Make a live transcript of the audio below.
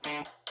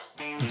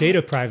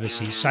Data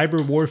privacy,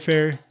 cyber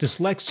warfare,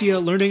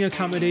 dyslexia, learning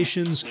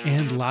accommodations,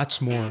 and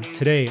lots more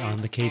today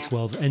on the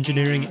K-12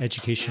 Engineering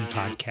Education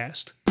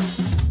Podcast.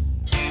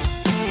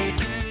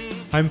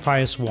 I'm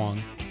Pius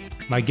Wong.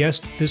 My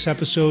guest this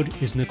episode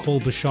is Nicole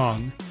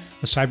Bashong,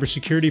 a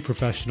cybersecurity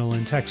professional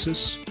in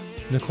Texas.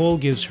 Nicole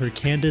gives her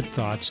candid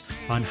thoughts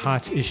on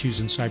hot issues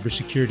in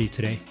cybersecurity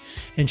today,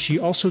 and she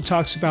also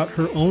talks about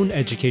her own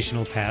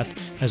educational path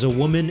as a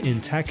woman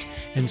in tech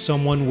and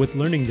someone with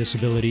learning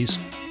disabilities.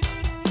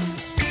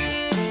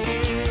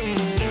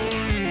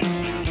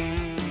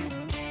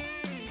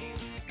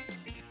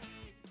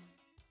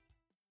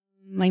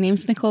 My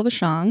name's Nicole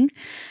Bashong.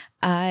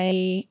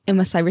 I am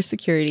a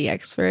cybersecurity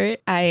expert.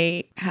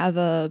 I have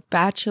a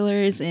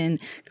bachelor's in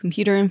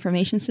computer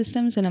information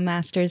systems and a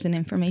master's in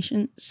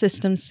information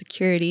systems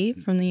security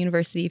from the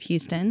University of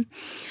Houston.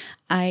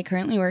 I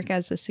currently work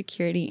as a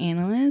security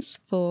analyst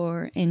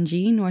for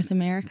ENGIE North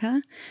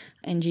America.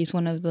 ENGIE is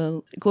one of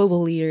the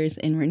global leaders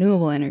in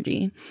renewable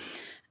energy.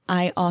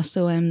 I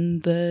also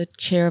am the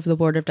chair of the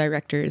board of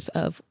directors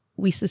of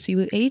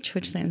WISA-CUH,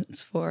 which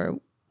stands for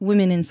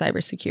Women in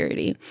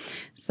Cybersecurity.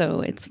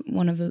 So it's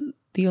one of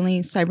the only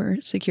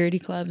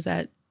cybersecurity clubs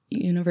at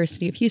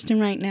University of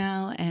Houston right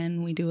now,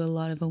 and we do a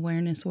lot of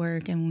awareness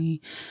work, and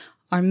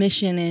our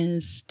mission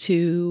is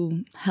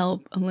to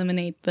help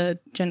eliminate the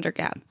gender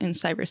gap in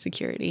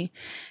cybersecurity.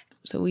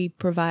 So we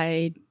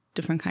provide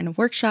different kind of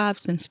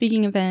workshops and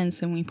speaking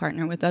events, and we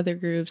partner with other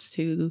groups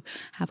to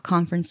have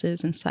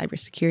conferences and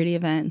cybersecurity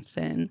events,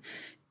 and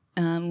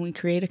we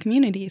create a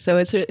community. So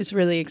it's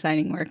really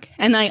exciting work.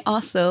 And I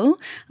also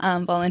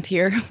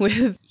volunteer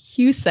with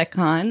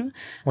HughSecCon.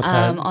 What's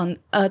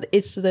that?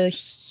 It's the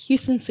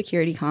Houston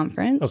Security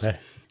Conference. Okay.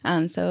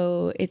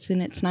 So it's in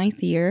its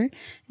 9th year.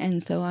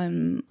 And so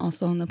I'm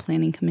also on the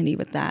planning committee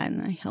with that.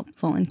 And I help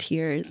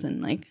volunteers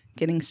and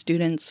getting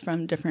students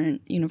from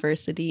different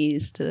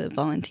universities to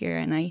volunteer.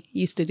 And I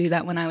used to do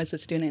that when I was a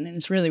student, and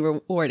it's really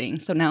rewarding.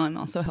 So now I'm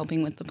also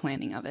helping with the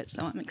planning of it.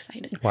 So I'm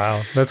excited.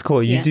 Wow, that's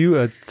cool. You do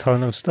a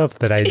ton of stuff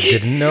that I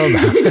didn't know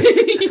about.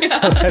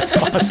 So that's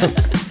awesome.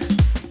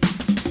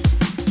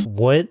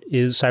 What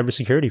is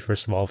cybersecurity,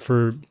 first of all,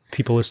 for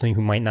people listening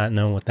who might not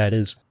know what that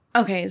is?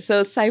 Okay,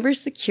 so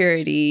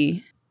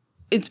cybersecurity,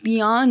 it's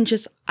beyond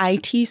just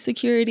IT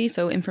security,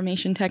 so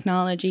information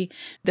technology.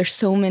 There's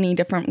so many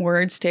different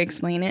words to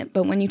explain it,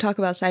 but when you talk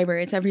about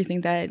cyber, it's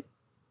everything that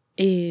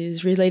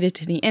is related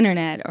to the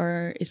internet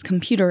or is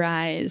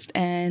computerized.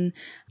 And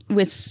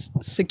with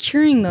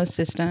securing those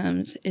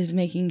systems is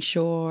making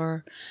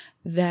sure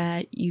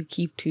that you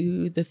keep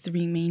to the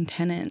three main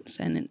tenets,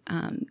 and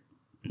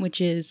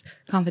which is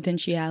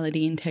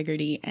confidentiality,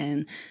 integrity,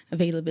 and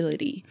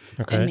availability.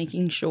 Okay. And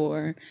making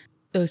sure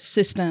those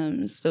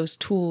systems, those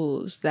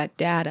tools, that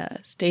data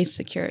stays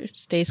secure,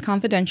 stays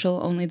confidential.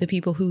 Only the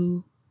people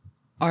who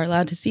are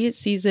allowed to see it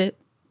sees it.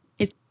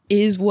 It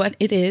is what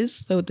it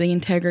is. So the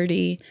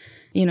integrity,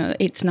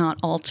 it's not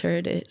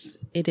altered.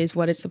 It is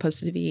what it's supposed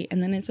to be.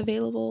 And then it's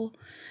available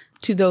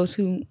to those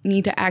who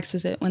need to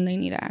access it when they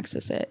need to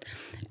access it.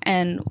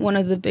 And one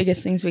of the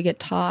biggest things we get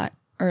taught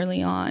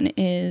early on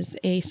is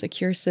a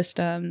secure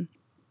system.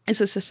 It's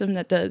a system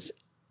that does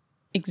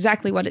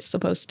exactly what it's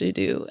supposed to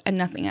do and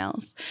nothing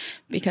else.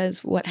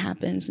 Because what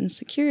happens in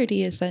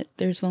security is that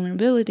there's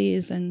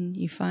vulnerabilities and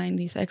you find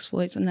these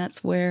exploits, and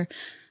that's where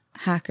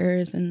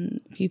hackers and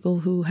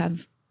people who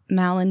have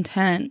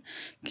malintent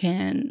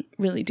can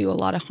really do a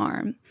lot of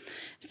harm.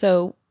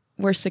 So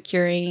we're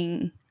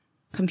securing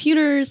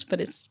computers, but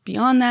it's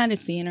beyond that.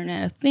 It's the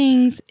Internet of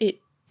Things.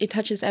 It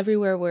touches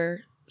everywhere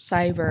where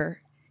cyber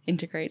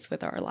integrates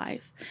with our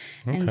life.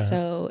 Okay. And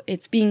so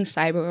it's being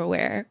cyber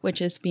aware, which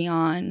is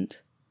beyond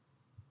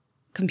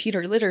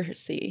computer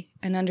literacy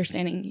and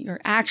understanding your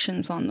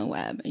actions on the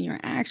web and your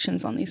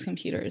actions on these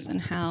computers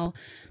and how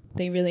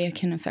they really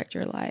can affect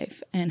your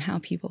life and how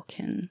people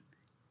can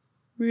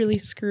really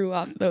screw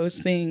up those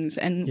things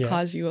and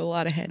cause you a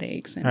lot of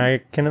headaches. And I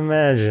can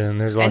imagine.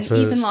 There's lots of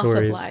even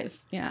stories. loss of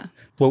life. Yeah.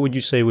 What would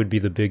you say would be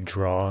the big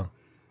draw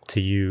to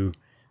you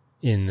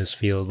in this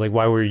field?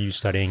 Why were you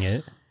studying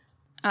it?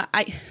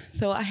 I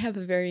have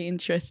a very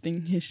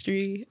interesting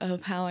history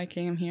of how I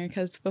came here,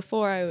 because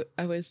before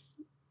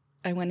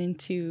I went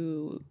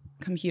into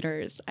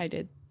computers. I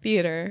did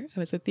theater. I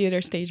was a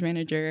theater stage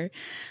manager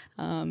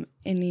in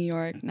New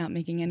York, not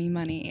making any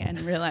money,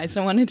 and realized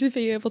I wanted to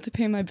be able to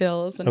pay my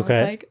bills. And I was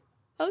like,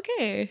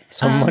 okay.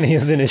 So money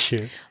is an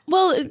issue.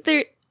 Well,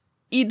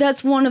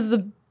 that's one of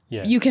the,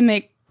 you can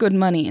make good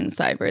money in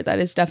cyber. That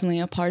is definitely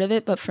a part of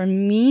it. But for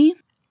me,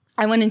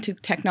 I went into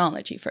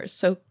technology first,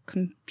 so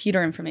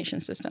computer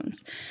information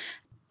systems.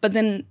 But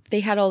then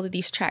they had all of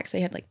these tracks. They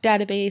had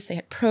database, they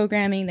had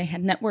programming, they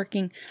had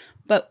networking.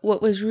 But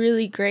what was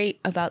really great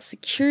about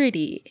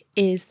security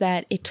is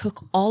that it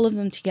took all of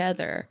them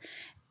together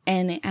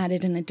and it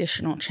added an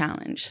additional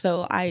challenge.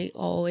 So I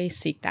always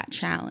seek that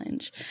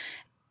challenge.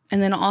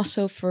 And then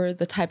also for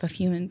the type of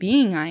human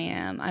being I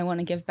am, I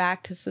want to give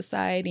back to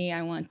society.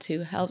 I want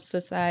to help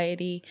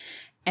society.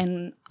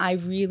 And I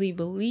really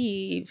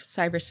believe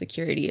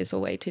cybersecurity is a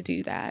way to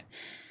do that.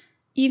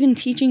 even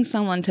teaching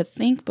someone to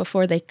think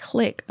before they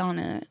click on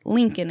a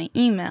link in an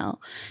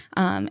email,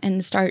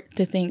 and start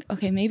to think,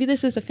 okay, maybe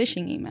this is a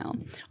phishing email,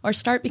 or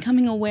start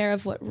becoming aware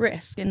of what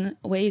risk and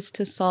ways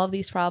to solve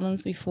these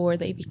problems before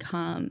they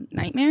become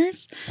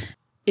nightmares.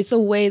 It's a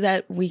way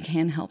that we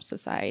can help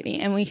society,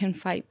 and we can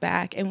fight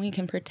back, and we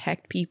can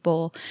protect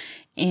people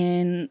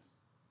in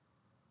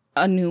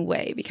a new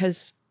way,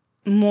 because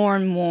more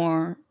and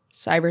more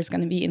cyber is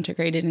going to be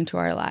integrated into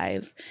our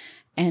lives.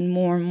 And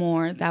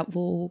more that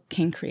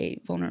can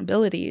create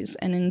vulnerabilities.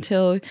 And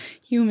until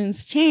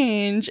humans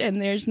change,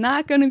 and there's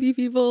not going to be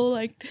people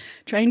like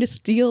trying to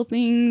steal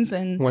things,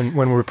 and when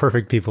we're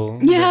perfect people.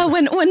 Yeah,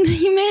 when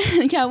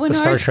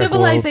our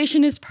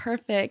civilization is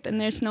perfect and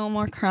there's no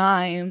more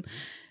crime,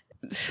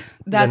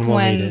 that's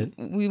when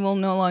we will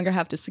no longer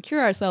have to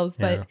secure ourselves.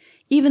 Yeah. But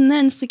even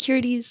then,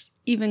 security is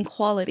even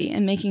quality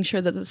and making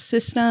sure that the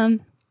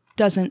system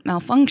doesn't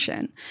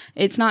malfunction.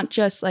 It's not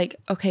just like,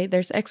 okay,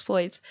 there's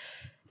exploits.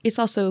 It's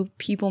also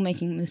people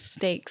making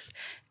mistakes.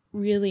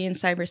 Really, in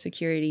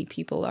cybersecurity,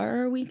 people are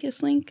our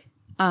weakest link.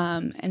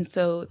 And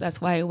so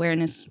that's why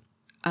awareness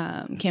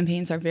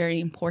campaigns are very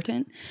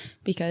important,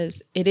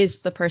 because it is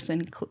the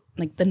person,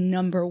 like the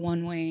number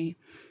one way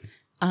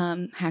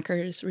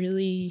hackers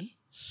really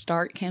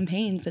start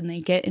campaigns and they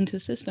get into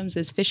systems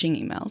is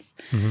phishing emails,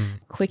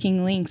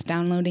 clicking links,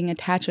 downloading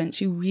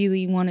attachments. You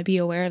really want to be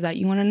aware of that.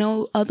 You want to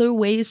know other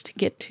ways to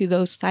get to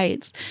those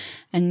sites,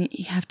 and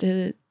you have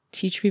to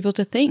teach people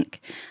to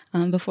think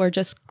before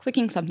just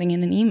clicking something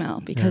in an email,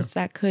 because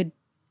that could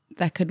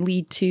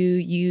lead to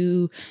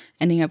you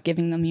ending up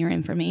giving them your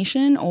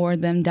information, or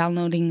them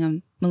downloading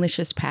a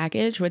malicious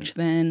package, which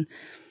then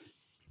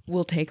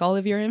will take all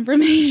of your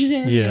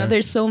information. You know,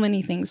 there's so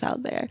many things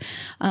out there.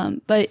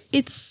 But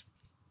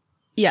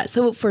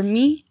so for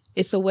me,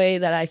 it's a way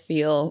that I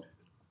feel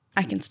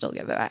I can still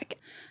give it back.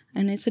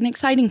 And it's an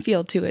exciting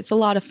field too. It's a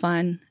lot of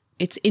fun.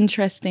 It's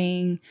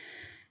interesting.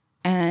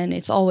 And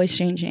it's always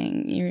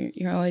changing.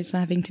 You're always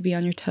having to be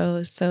on your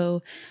toes.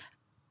 So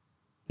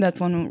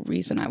that's one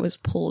reason I was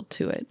pulled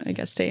to it, I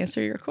guess, to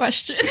answer your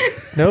question.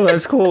 No,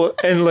 that's cool.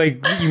 And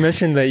like you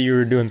mentioned that you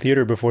were doing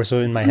theater before. So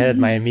in my head,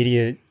 my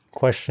immediate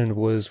question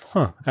was,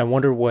 I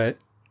wonder what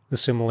the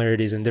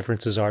similarities and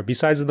differences are.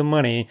 Besides the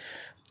money,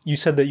 you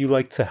said that you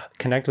like to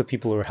connect with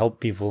people or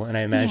help people. And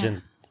I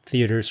imagine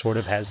theater sort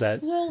of has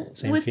that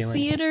same with feeling.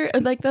 Theater,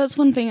 like that's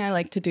one thing I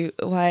like to do.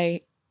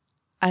 Why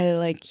I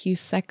like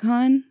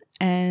QSecCon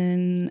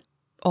and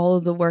all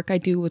of the work I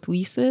do with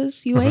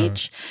WESA's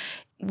UH,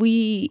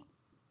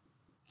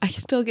 I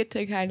still get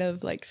to kind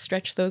of like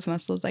stretch those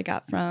muscles I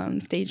got from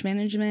stage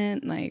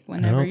management, like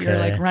whenever you're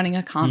like running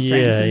a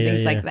conference and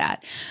things like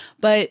that.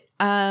 But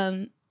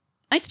I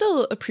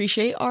still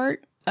appreciate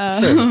art.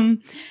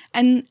 And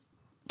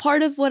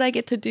part of what I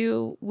get to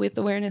do with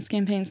awareness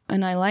campaigns,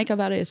 and I like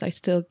about it, is I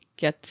still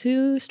get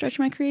to stretch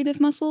my creative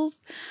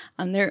muscles.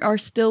 There are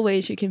still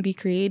ways you can be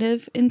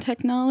creative in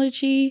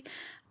technology.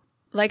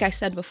 Like I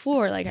said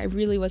before, like I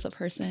really was a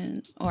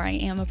person, or I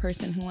am a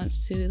person who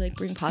wants to like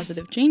bring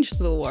positive change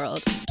to the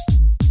world.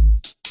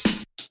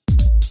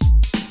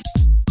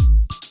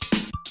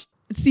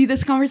 See,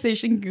 this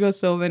conversation can go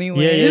so many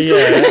ways.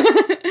 Yeah.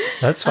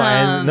 That's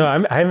fine. No,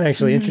 I'm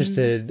actually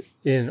interested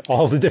in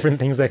all the different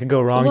things that could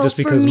go wrong, just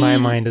because my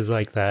mind is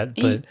like that.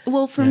 But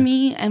for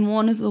me, and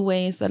one of the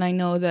ways that I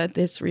know that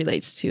this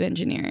relates to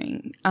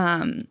engineering,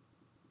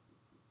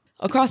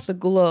 across the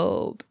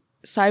globe,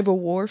 cyber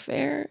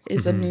warfare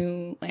is a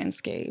new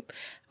landscape.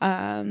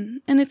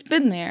 And it's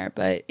been there,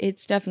 but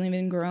it's definitely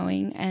been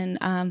growing.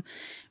 And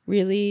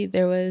really,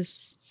 there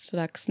was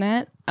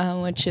Stuxnet,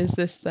 which is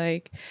this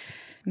like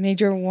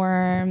major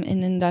worm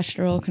in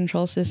industrial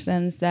control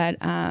systems that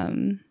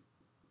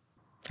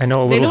I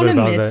know a little bit about that.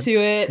 They don't admit to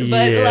it,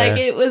 but like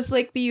it was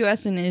like the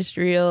U.S. and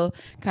Israel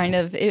kind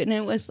of, and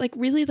it was like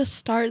really the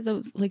start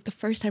of the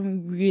first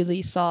time we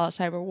really saw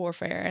cyber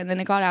warfare, and then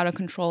it got out of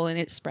control and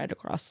it spread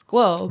across the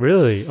globe.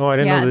 Really? Oh, I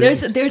didn't know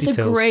this. There's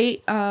a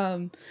great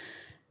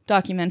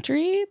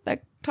documentary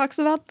that talks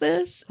about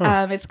this.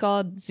 It's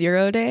called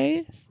 0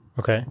 Days.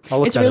 Okay, I'll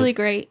look it's really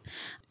great.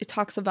 It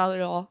talks about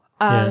it all.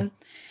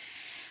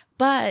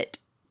 But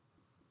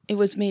it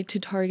was made to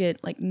target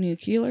like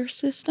nuclear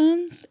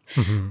systems,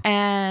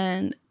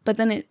 but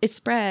then it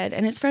spread,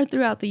 and it spread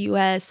throughout the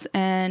U.S.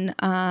 and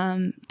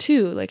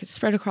too, like it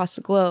spread across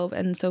the globe,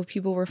 and so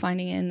people were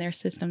finding it in their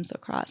systems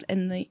across,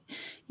 and the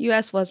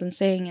U.S. wasn't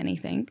saying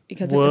anything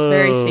because it was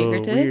very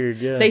secretive. Weird,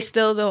 yeah. They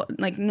still don't,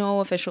 like,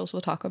 no officials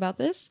will talk about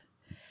this.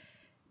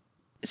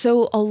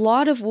 So a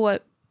lot of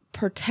what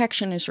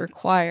protection is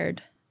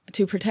required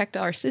to protect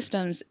our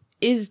systems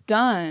is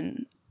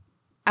done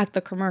at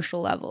the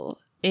commercial level,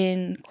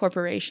 in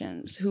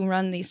corporations who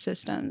run these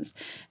systems,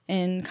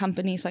 in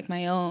companies like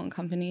my own,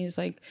 companies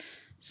like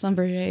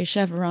Schlumberger,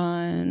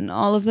 Chevron,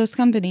 all of those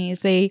companies.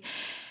 They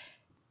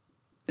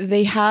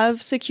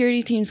have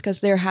security teams because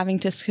they're having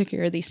to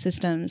secure these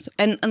systems.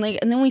 And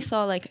then we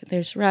saw like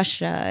there's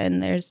Russia,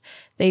 and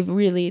they've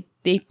really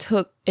they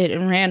took it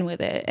and ran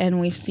with it. And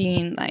we've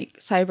seen like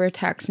cyber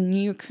attacks in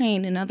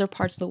Ukraine and other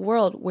parts of the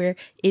world where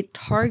it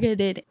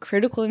targeted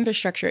critical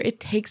infrastructure. It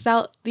takes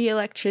out the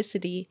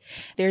electricity.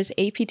 There's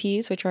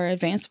APTs, which are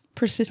advanced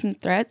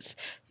persistent threats.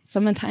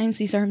 Sometimes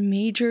these are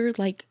major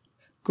like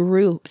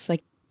groups,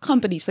 like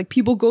companies, like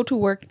people go to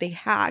work, they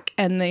hack,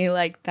 and they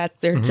like, that's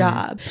their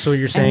job. So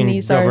you're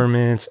saying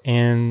governments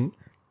and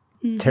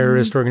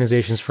terrorist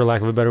organizations, for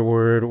lack of a better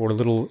word, or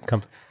little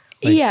companies.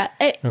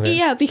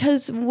 Yeah,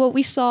 because what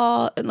we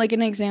saw, like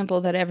an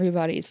example that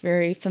everybody's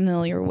very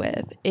familiar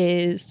with,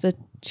 is the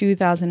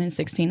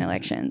 2016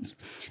 elections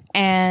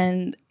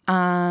and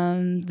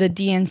the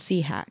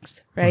DNC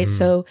hacks, right?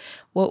 So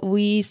what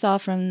we saw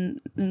from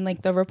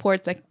like the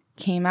reports that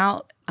came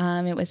out,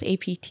 it was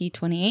APT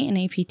 28 and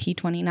APT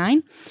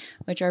 29,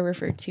 which are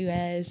referred to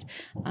as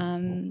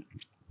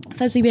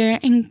Fuzzy Bear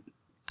and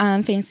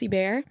Fancy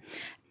Bear.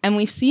 And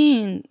we've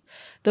seen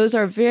those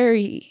are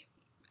very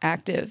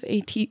active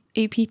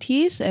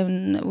APTs,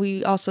 and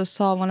we also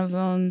saw one of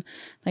them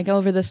like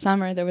over the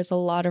summer. There was a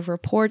lot of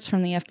reports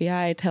from the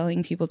FBI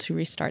telling people to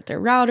restart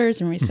their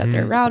routers and reset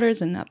their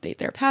routers and update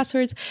their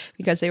passwords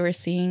because they were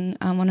seeing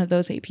one of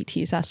those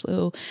APTs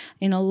also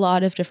in a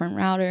lot of different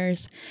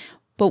routers.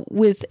 But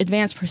with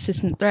advanced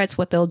persistent threats,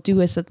 what they'll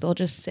do is that they'll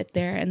just sit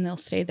there and they'll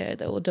stay there.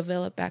 They will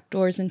develop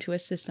backdoors into a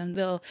system.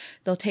 They'll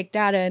take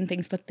data and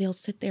things, but they'll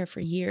sit there for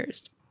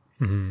years.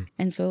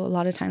 And so a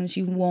lot of times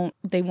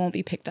they won't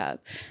be picked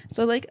up.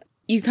 So like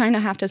you kind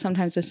of have to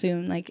sometimes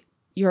assume like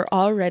you're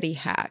already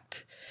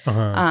hacked,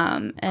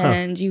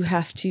 and you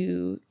have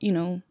to,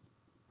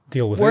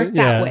 deal with work it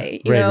that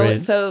way, you know. Right.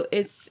 So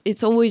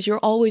it's always, you're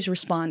always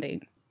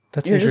responding.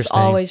 You're just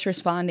always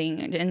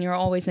responding, and you're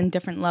always in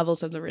different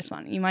levels of the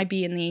responding. You might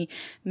be in the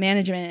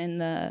management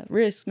and the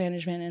risk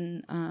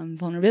management and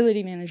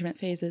vulnerability management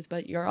phases,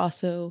 but you're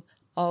also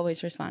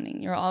always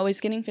responding. You're always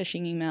getting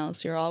phishing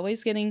emails. You're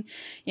always getting,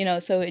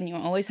 and you're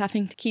always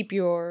having to keep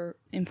your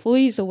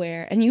employees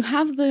aware. And you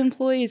have the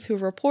employees who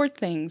report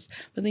things,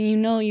 but then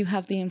you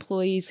have the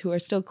employees who are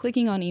still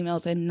clicking on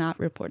emails and not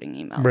reporting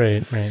emails.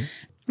 Right.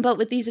 But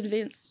with these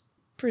advanced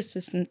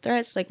persistent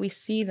threats, like we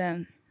see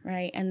them,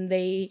 right? And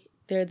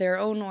they're their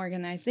own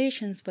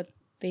organizations, but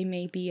they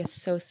may be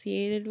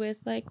associated with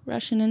like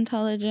Russian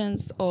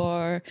intelligence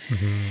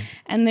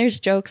and there's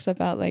jokes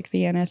about like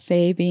the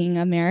NSA being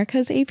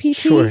America's APT.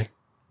 Sure.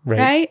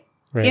 Right.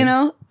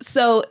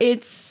 So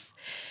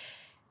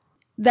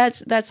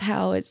that's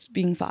how it's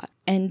being fought.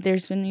 And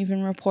there's been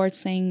even reports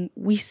saying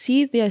we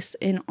see this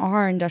in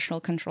our industrial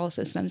control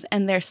systems,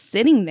 and they're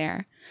sitting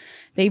there.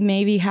 They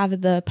maybe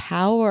have the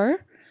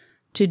power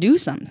to do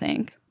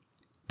something,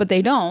 but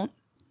they don't.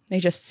 They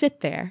just sit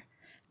there.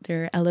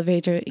 They're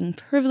elevating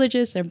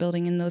privileges. They're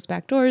building in those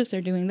back doors.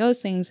 They're doing those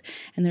things,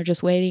 and they're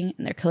just waiting,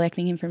 and they're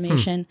collecting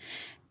information.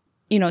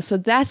 So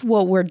that's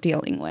what we're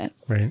dealing with.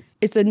 Right.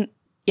 It's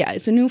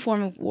a new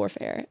form of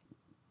warfare.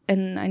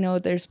 And I know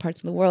there's parts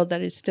of the world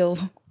that is still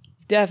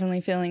definitely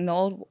feeling the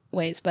old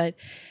ways, but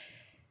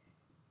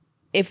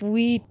if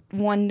we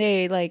one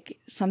day, like,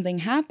 something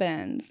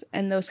happens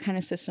and those kind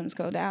of systems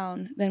go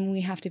down, then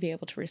we have to be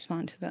able to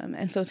respond to them.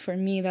 And so for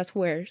me, that's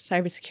where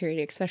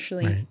cybersecurity,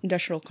 especially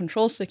industrial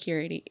control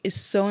security, is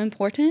so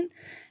important.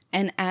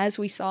 And as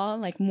we saw,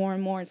 like, more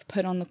and more it's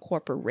put on the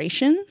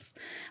corporations,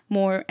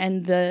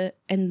 and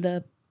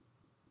the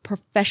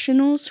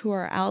professionals who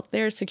are out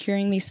there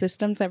securing these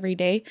systems every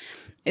day.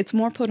 It's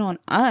more put on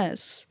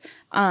us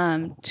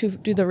to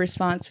do the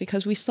response,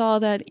 because we saw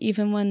that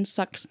even when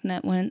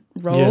Stuxnet went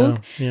rogue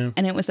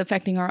and it was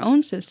affecting our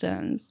own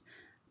systems,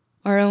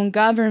 our own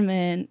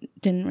government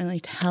didn't really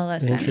tell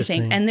us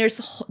anything. And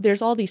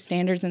there's all these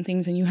standards and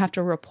things, and you have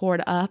to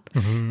report up,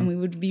 and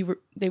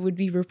they would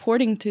be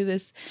reporting to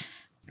this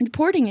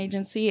reporting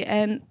agency,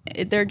 and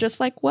they're just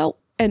like, well,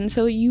 and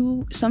so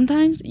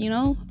sometimes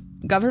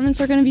governments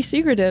are going to be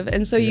secretive,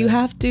 and so you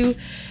have to.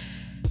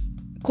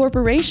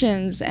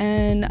 Corporations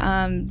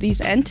and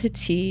these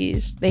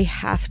entities, they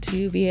have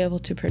to be able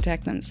to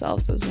protect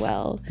themselves as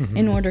well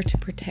in order to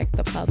protect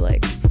the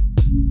public.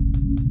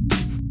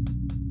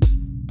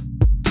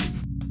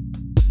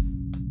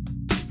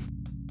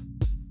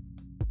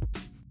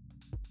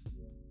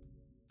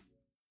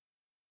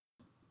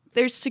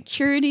 There's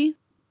security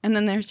and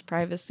then there's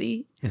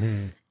privacy.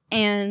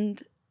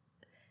 And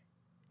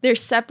they're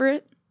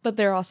separate, but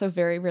they're also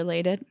very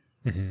related.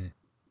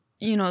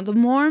 The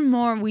more and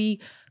more we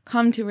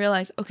come to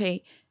realize,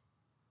 okay,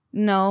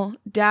 no,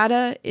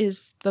 data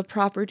is the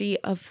property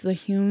of the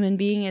human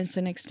being. It's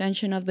an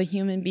extension of the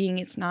human being.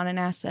 It's not an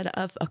asset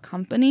of a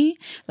company.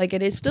 Like,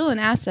 it is still an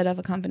asset of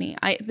a company.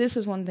 This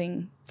is one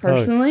thing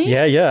personally.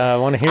 I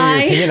want to hear your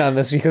opinion on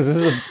this, because this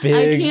is a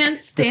big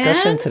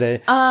discussion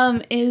today.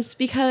 Is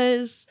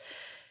because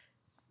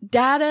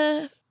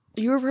data,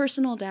 your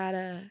personal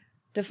data,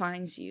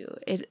 defines you.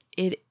 It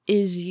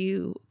is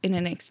you in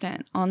an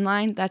extent.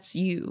 Online, that's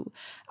you.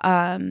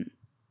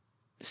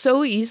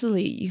 so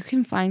easily you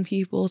can find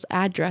people's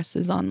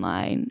addresses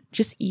online.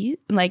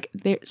 Like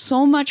there's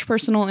so much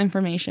personal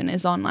information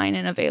is online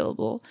and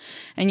available,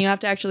 and you have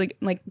to actually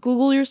like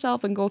Google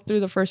yourself and go through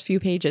the first few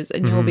pages,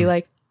 and you'll be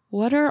like,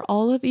 what are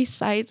all of these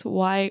sites?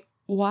 Why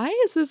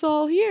is this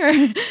all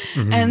here?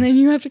 And then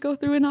you have to go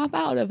through and opt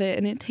out of it,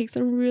 and it takes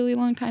a really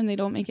long time. They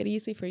don't make it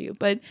easy for you.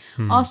 But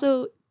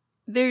also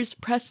there's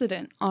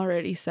precedent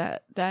already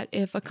set that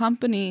if a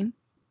company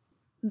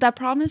that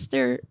promised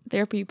their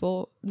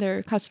people,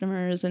 their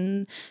customers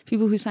and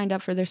people who signed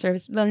up for their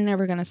service, they're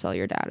never going to sell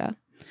your data.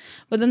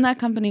 But then that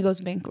company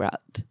goes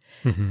bankrupt.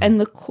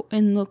 And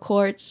in the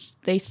courts,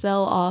 they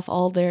sell off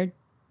all their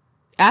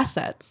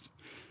assets.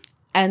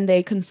 And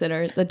they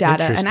consider the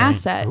data an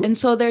asset. And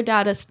so their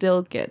data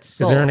still gets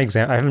sold. Is there an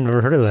example? I haven't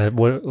never heard of that.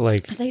 What,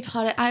 like... They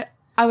taught it...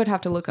 I would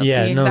have to look up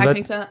the exact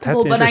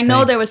example, but I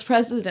know there was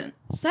precedent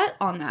set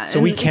on that.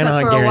 So we cannot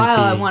guarantee. Because for a while,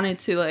 I wanted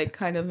to like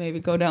kind of maybe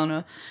go down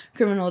a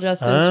criminal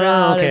justice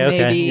route and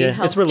maybe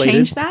help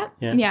change that.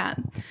 Yeah.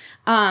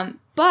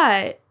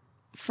 But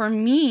for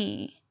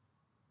me,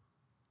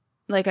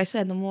 like I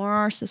said, the more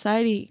our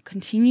society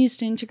continues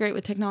to integrate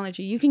with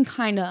technology, you can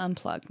kind of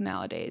unplug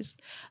nowadays.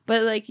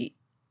 But like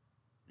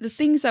the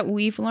things that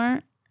we've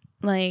learned,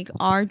 like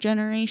our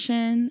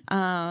generation,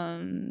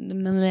 the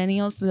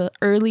millennials, the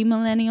early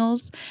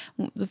millennials,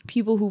 the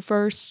people who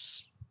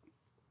first,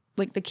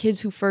 like the kids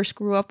who first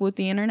grew up with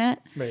the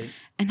internet, right?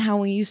 And how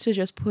we used to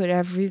just put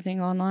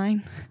everything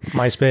online.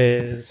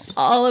 MySpace.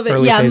 All of it.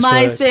 Early Facebook.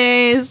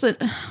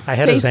 MySpace. I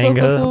had Facebook a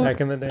Zanga before.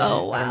 back in the day.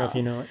 Oh, wow. I don't know if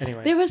you know it.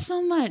 Anyway. There was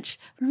so much.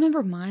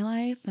 Remember My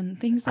Life and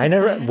things like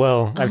that?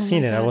 Well, I've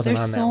seen it. I wasn't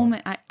on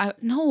that one.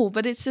 No,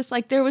 but it's just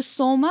like there was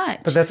so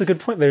much. But that's a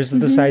good point. There's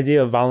this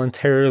idea of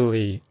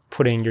voluntarily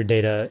putting your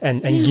data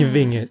and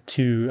giving it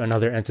to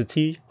another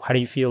entity. How do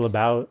you feel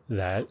about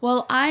that?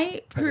 Well,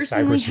 I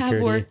personally have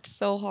worked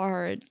so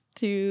hard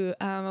to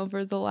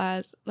over the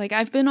last, like,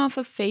 I've been off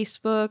of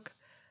Facebook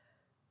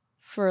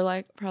for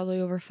like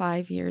probably over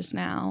 5 years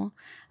now.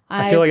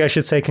 I feel like I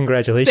should say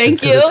congratulations.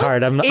 Thank you. Because it's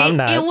hard. I'm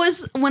not. It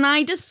was, when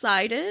I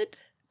decided,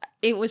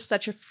 it was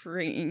such a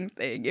freeing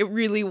thing. It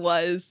really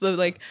was the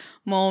like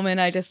moment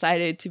I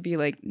decided to be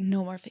like,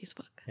 no more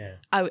Facebook. Yeah.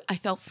 I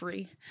felt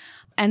free.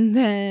 And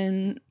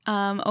then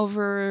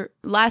over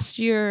last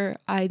year,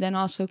 I then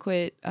also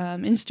quit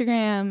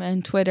Instagram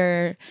and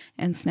Twitter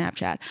and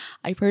Snapchat.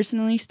 I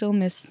personally still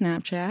miss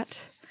Snapchat.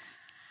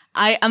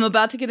 I'm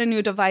about to get a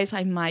new device.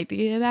 I might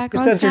be back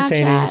on Snapchat. It's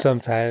entertaining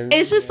sometimes.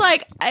 It's just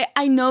like,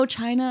 I know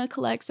China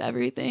collects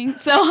everything.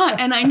 So,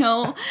 and I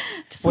know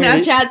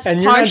Snapchat's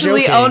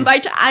partially owned by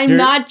China. I'm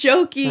not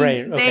joking.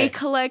 Right, okay. They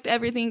collect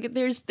everything.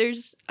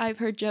 There's, I've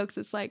heard jokes.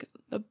 It's like,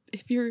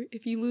 if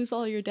you lose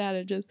all your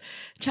data, just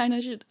China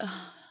should...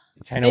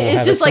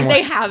 it's just like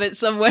they have it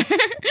somewhere.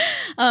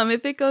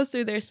 If it goes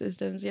through their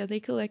systems, they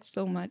collect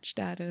so much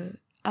data.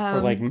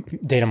 For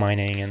like data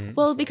mining and...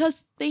 Well,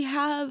 because they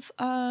have,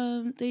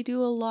 they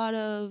do a lot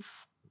of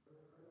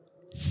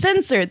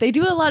censorship.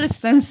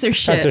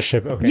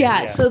 Censorship, okay.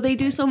 Yeah, so they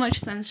do so much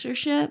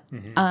censorship.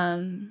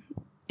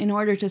 In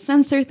order to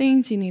censor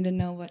things, you need to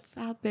know what's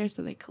out there,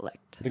 so they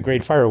collect. The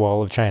Great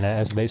Firewall of China,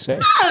 as they say.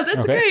 Oh,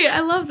 that's great.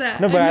 I love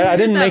that. No, but I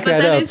didn't make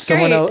that up.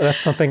 Someone else,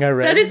 that's something I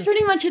read. That is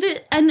pretty much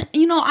it. And,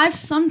 I've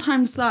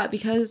sometimes thought,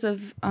 because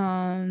of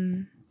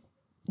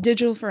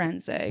digital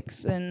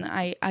forensics, and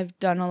I've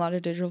done a lot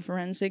of digital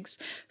forensics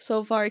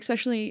so far,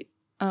 especially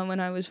when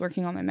I was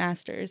working on my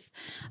master's,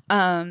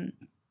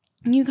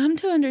 you come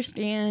to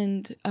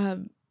understand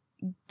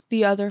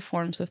the other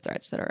forms of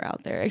threats that are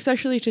out there,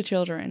 especially to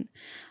children.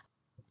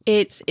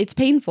 It's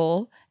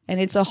painful, and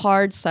it's a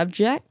hard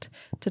subject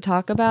to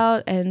talk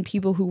about, and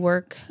people who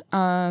work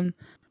on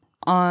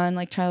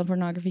like child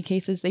pornography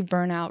cases, they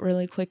burn out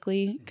really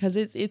quickly because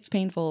it's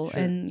painful. Sure.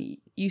 And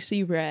you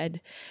see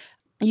red.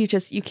 You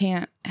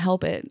can't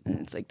help it. And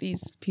it's like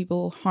these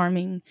people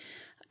harming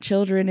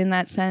children in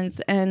that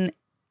sense. And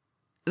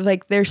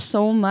like there's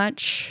so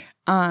much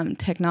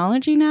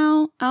technology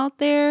now out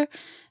there.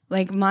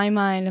 Like my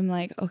mind, I'm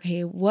like,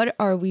 okay, what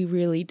are we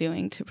really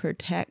doing to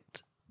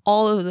protect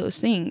all of those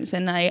things?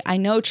 And I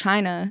know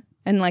China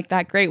and like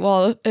that great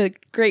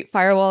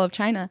firewall of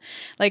China.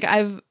 Like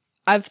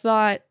I've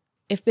thought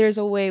if there's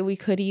a way we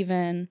could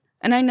even,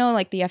 and I know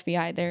like the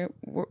FBI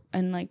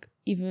and like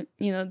even,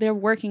 they're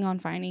working on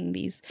finding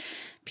these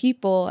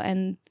people,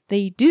 and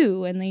they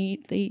do, and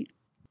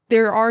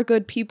there are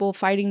good people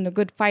fighting the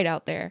good fight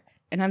out there,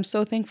 and I'm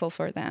so thankful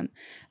for them.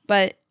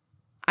 But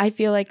I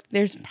feel like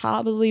there's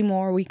probably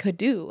more we could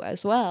do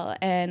as well.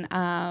 And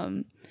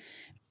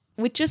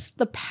with just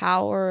the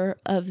power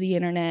of the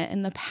internet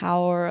and the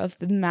power of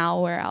the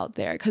malware out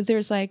there, because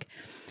there's like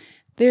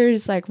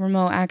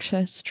remote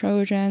access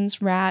Trojans,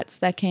 rats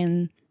that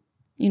can,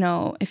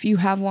 if you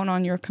have one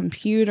on your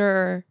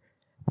computer,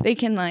 they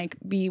can like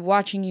be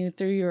watching you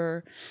through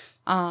your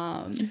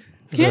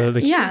Your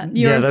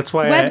that's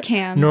why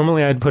webcam.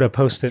 Normally I'd put a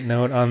Post-it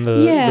note on the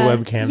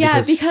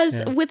webcam.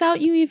 Because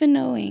without you even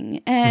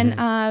knowing.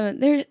 And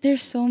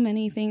there's so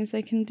many things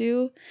they can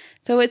do.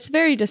 So it's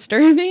very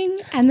disturbing.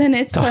 And then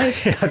it's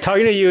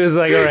talking to you is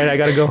like, all right, I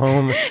got to go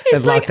home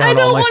and lock down I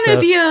don't want to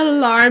be an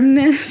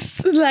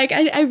alarmist.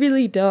 I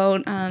really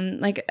don't.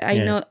 I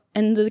know.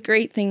 And the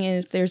great thing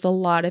is there's a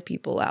lot of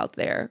people out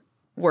there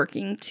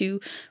working to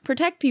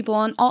protect people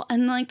and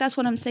that's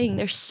what I'm saying.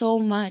 There's so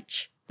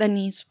much that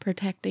needs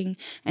protecting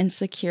and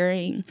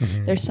securing.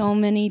 There's so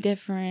many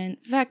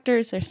different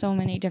vectors, there's so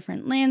many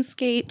different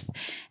landscapes,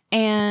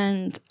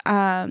 and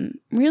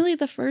really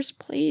the first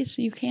place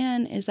you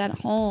can is at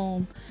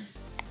home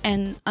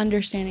and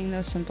understanding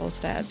those simple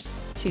steps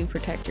to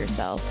protect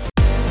yourself.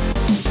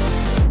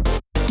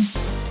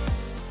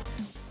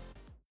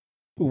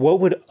 What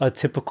would a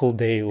typical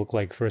day look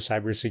like for a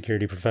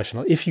cybersecurity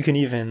professional, if you can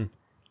even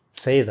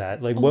say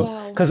that? Like,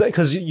 what?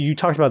 Because you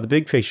talked about the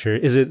big picture.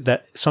 Is it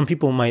that some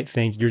people might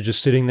think you're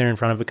just sitting there in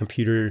front of a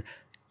computer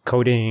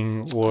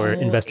coding or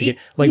investigating?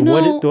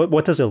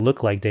 What does it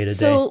look like day to day?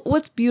 So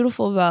what's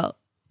beautiful about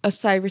a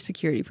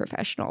cybersecurity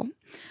professional?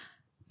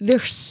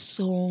 There's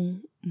so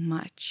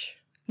much.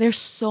 There's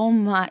so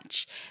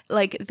much.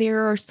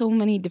 There are so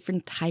many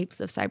different types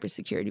of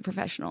cybersecurity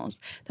professionals.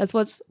 That's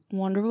what's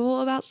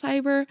wonderful about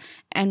cyber.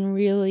 And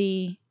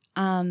really,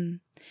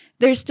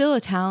 there's still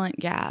a talent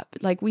gap.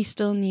 We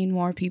still need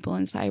more people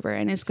in cyber,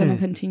 and it's going to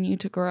continue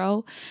to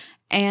grow.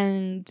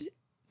 And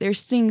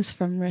there's things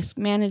from risk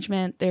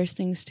management. There's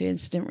things to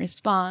incident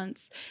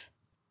response.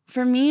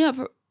 For me,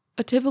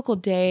 a typical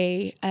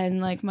day, and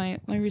my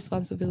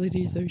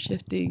responsibilities are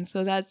shifting,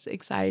 so that's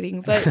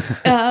exciting. But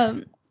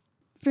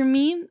for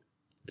me,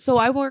 so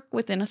I work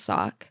within a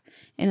SOC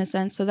in a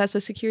sense. So that's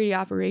a security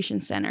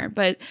operations center.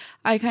 But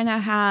I kind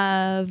of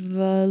have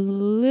a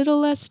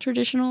little less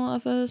traditional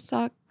of a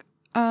SOC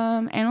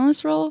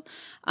analyst role,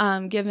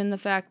 given the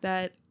fact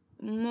that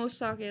most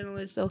SOC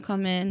analysts, they'll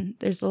come in,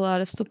 there's a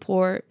lot of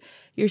support,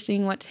 you're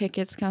seeing what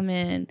tickets come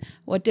in,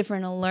 what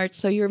different alerts,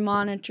 so you're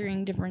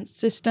monitoring different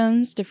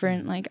systems,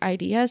 different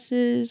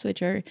IDSs,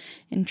 which are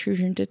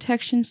intrusion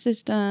detection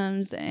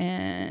systems,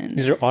 and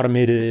these are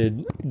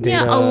automated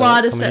data. A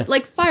lot of stuff,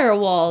 like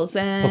firewalls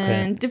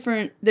and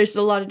different, there's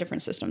a lot of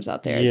different systems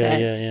out there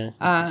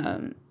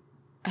that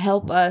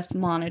help us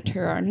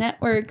monitor our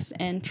networks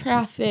and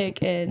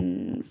traffic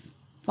and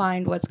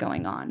find what's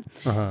going on.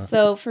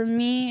 So for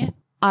me,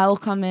 I'll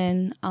come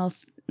in,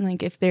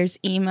 if there's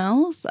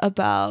emails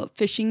about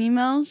phishing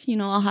emails,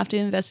 I'll have to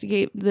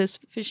investigate this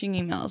phishing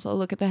emails. I'll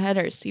look at the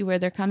headers, see where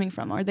they're coming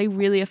from. Are they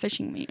really a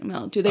phishing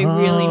email? Do they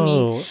really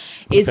mean,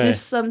 is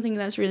this something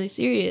that's really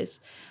serious?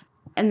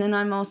 And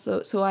then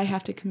so I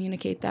have to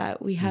communicate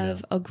that. We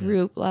have a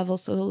group level,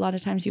 so a lot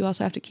of times you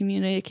also have to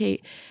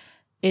communicate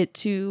it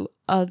to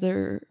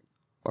other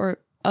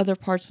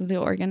parts of the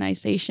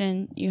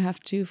organization. You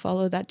have to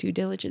follow that due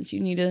diligence. You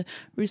need to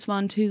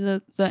respond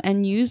to the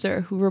end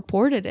user who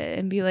reported it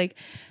and be like,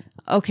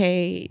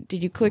 okay,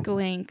 did you click a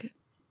link?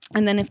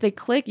 And then if they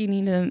click, you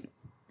need to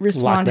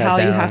respond how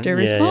you have to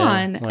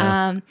respond.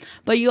 Wow.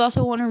 But you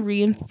also want to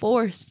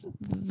reinforce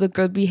the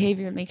good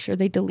behavior, make sure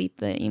they delete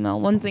the email.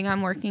 One thing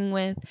I'm working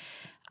with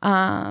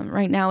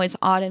right now is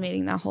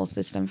automating that whole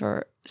system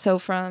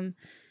from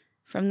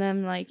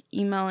them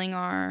emailing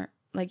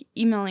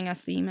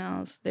us the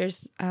emails.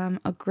 There's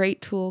a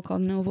great tool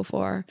called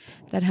Nova4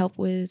 that help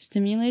with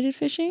simulated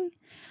phishing.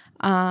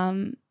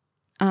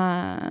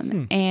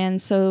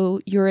 And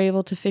so you're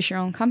able to phish your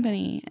own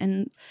company.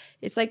 And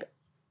it's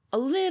a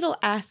little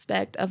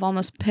aspect of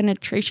almost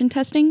penetration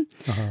testing,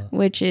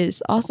 which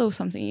is also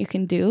something you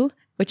can do,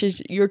 which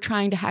is you're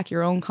trying to hack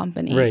your own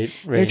company. Right.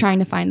 You're trying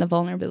to find the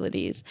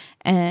vulnerabilities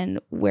and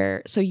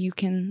so you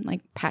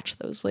can patch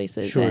those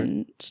places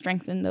and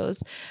strengthen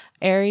those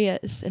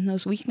areas and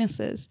those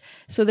weaknesses.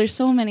 So there's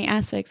so many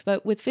aspects,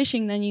 but with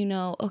phishing, then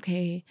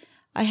okay,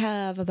 I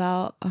have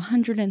about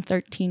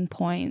 113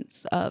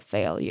 points of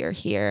failure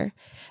here.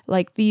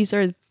 These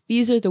are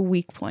the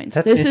weak points.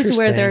 This is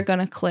where they're going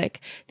to click.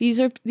 These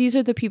are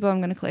the people I'm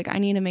going to click. I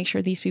need to make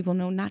sure these people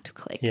know not to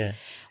click. Yeah.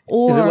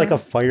 Is it like a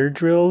fire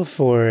drill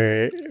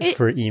for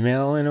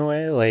email in a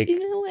way?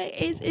 In a way,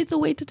 it's a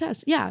way to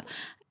test. Yeah.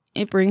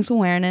 It brings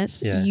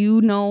awareness. Yeah.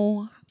 You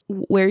know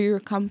where your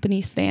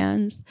company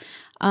stands.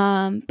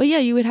 But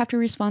you would have to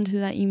respond to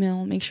that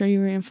email. Make sure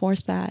you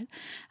reinforce that.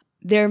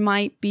 There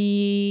might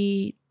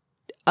be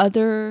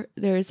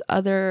there's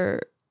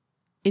other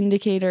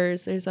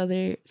indicators,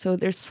 so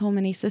there's so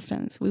many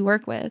systems we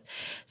work with.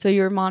 So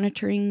you're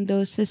monitoring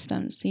those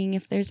systems, seeing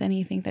if there's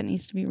anything that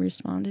needs to be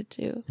responded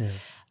to.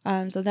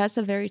 Yeah. So that's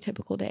a very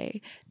typical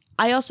day.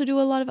 I also do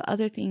a lot of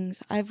other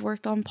things. I've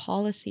worked on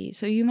policy.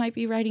 So you might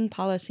be writing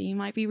policy, you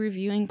might be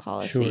reviewing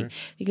policy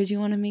because you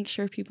want to make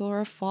sure people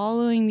are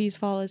following these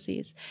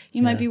policies.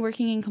 You might be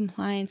working in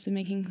compliance and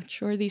making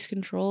sure these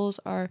controls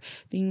are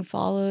being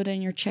followed,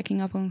 and you're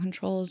checking up on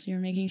controls. You're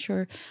making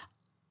sure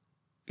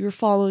you're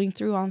following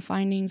through on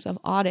findings of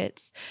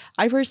audits.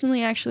 I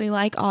personally actually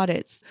like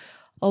audits.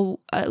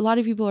 a lot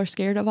of people are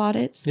scared of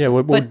audits. Yeah,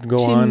 what would go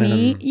to on?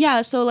 Me,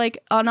 yeah, so like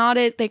on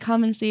audit, they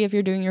come and see if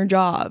you're doing your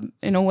job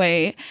in a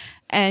way,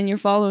 and you're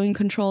following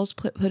controls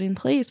put in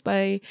place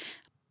by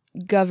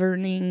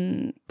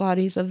governing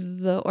bodies of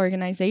the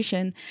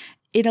organization.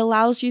 It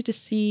allows you to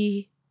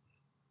see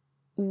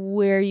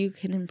where you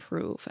can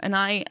improve, and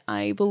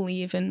I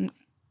believe in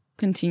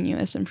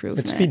continuous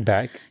improvement. It's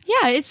feedback.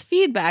 Yeah, it's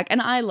feedback,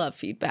 and I love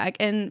feedback.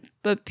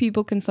 But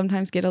people can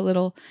sometimes get a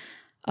little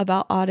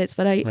about audits,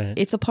 but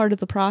it's a part of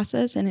the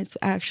process, and it's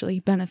actually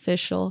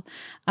beneficial.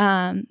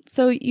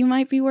 So you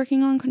might be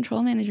working on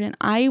control management.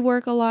 I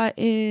work a lot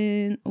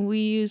we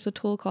use a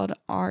tool called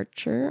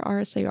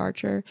RSA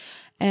Archer.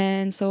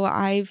 And so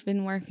I've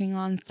been working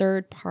on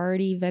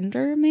third-party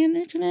vendor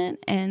management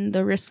and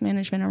the risk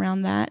management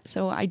around that.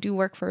 So I do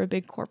work for a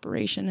big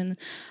corporation, and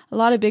a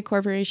lot of big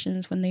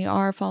corporations, when they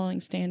are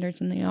following standards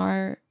and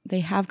they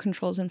have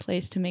controls in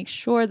place to make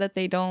sure that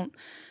they don't,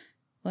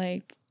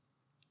 like,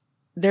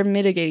 they're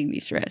mitigating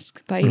these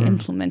risks by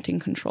implementing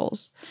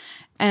controls.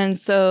 And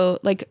so,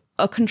 like,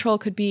 a control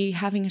could be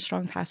having a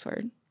strong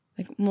password,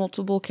 like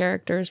multiple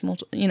characters,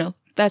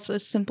 that's a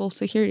simple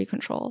security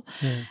control.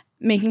 Yeah.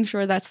 Making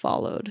sure that's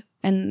followed,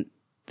 and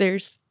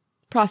there's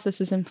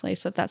processes in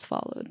place that's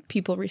followed.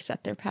 People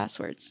reset their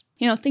passwords,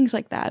 things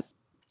like that.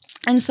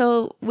 And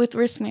so with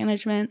risk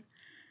management,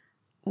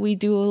 we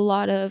do a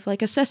lot of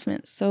like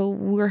assessments. So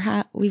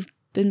we've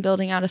been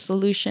building out a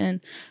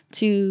solution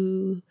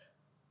to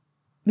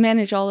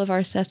manage all of our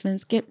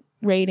assessments, get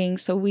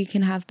ratings, so we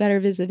can have better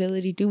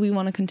visibility. Do we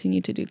want to continue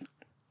to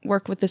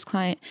work with this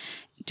client?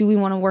 Do we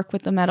want to work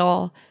with them at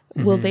all?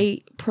 Mm-hmm. Will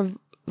they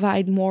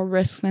provide more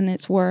risk than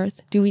it's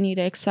worth? Do we need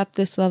to accept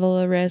this level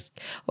of risk?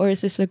 Or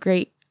is this a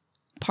great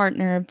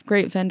partner, a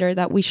great vendor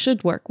that we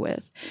should work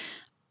with?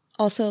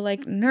 Also,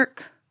 like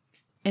NERC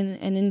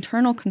and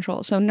internal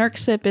control. So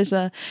NERC-CIP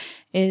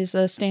is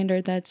a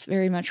standard that's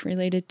very much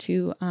related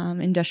to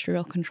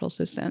industrial control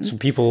systems. So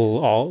people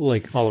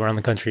all around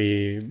the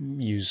country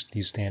use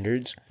these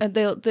standards?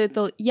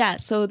 Yeah.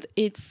 So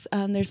it's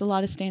there's a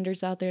lot of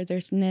standards out there.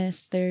 There's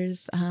NIST.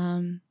 There's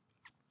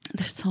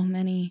so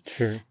many.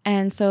 Sure.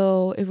 And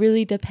so it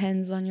really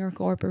depends on your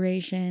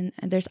corporation.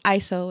 And there's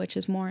ISO, which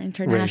is more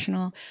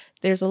international. Right.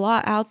 There's a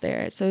lot out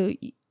there. So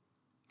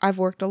I've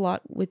worked a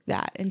lot with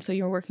that. And so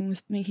you're working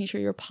with making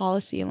sure your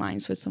policy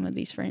aligns with some of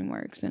these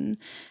frameworks and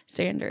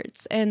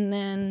standards.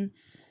 And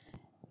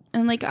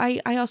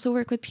I also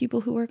work with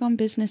people who work on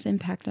business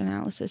impact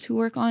analysis, who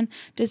work on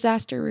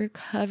disaster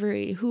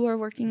recovery, who are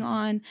working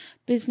on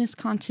business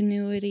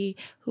continuity,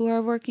 who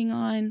are working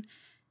on,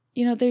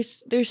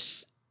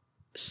 there's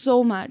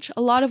so much.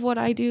 A lot of what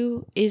I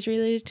do is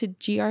related to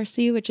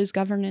GRC, which is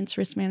governance,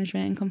 risk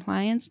management, and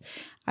compliance.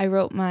 I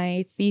wrote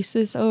my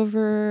thesis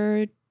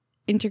over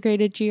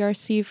integrated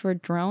GRC for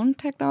drone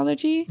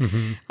technology.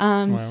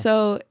 Mm-hmm. Wow.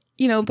 So,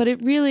 but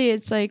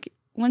it's like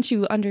once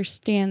you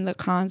understand the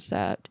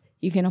concept,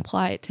 you can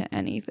apply it to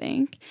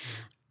anything.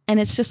 And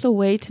it's just a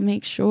way to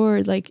make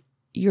sure like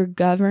you're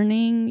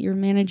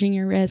managing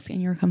your risk,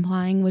 and you're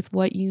complying with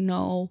what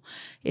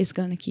is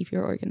going to keep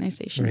your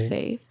organization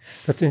safe.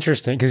 That's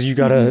interesting, because you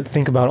got to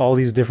think about all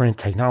these different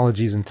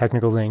technologies and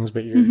technical things,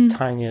 but you're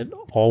tying it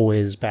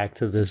always back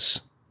to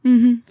this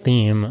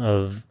theme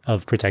of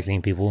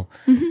protecting people.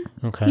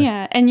 Mm-hmm. Okay.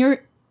 Yeah, and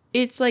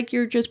it's like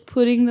you're just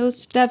putting those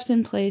steps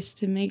in place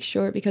to make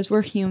sure, because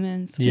we're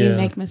humans, we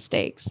make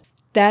mistakes.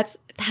 That's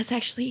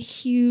actually a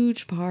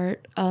huge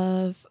part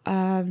of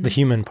the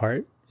human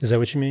part. Is that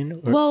what you mean?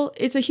 Or? Well,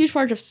 it's a huge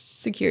part of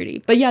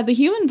security. But yeah, the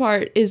human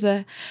part is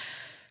a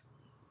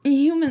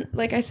human,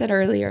 like I said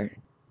earlier,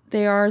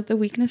 they are the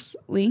weakest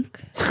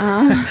link.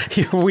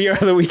 We are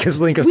the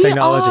weakest link of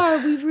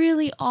technology. We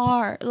really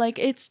are. Like,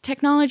 it's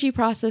technology,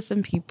 process,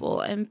 and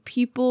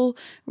people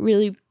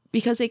really,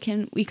 because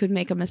we could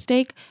make a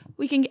mistake.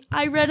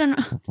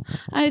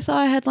 I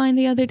saw a headline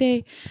the other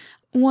day.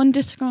 One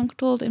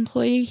disgruntled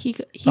employee, he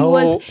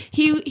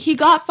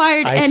got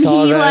fired, and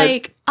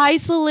he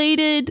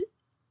isolated,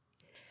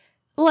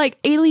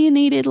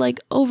 alienated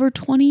over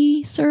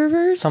 20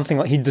 servers. Something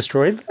like he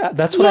destroyed.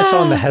 That's what I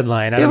saw in the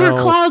headline. There were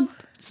cloud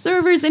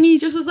servers, and he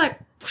just was like.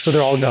 So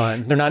they're all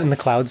gone. They're not in the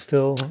cloud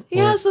still.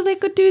 Yeah, so they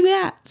could do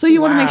that. So you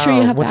want to make sure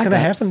you have. What's going to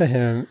happen to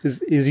him?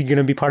 Is he going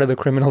to be part of the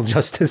criminal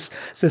justice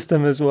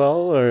system as well,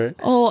 or?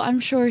 Oh, I'm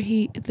sure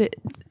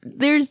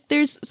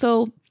there's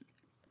So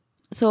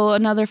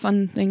another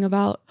fun thing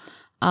about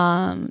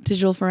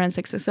digital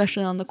forensics,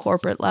 especially on the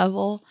corporate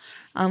level,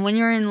 when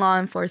you're in law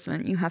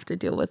enforcement, you have to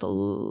deal with a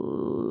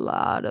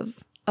lot of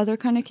other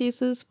kind of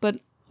cases. But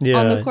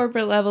on the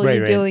corporate level,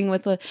 you're dealing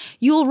with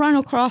you'll run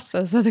across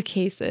those other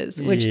cases,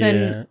 which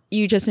then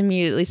you just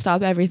immediately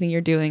stop everything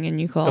you're doing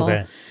and you call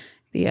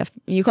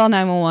you call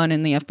 911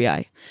 and the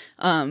FBI.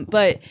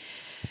 But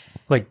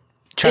like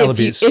child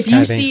abuse. If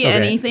you see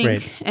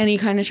anything, any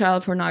kind of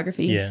child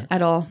pornography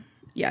at all,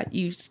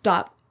 you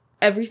stop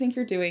everything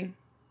you're doing,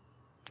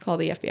 call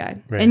the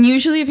FBI. Right. And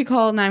usually if you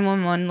call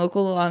 911,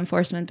 local law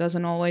enforcement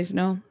doesn't always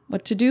know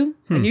what to do.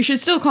 Like, you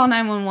should still call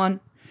 911.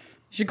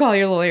 You should call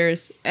your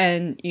lawyers,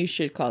 and you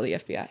should call the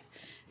FBI.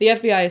 The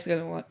FBI is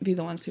going to be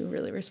the ones who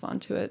really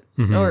respond to it,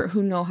 or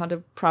who know how to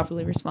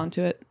properly respond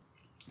to it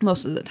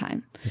most of the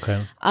time.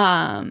 Okay.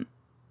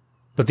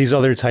 But these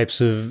other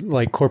types of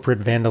like corporate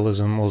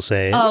vandalism, we'll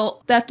say.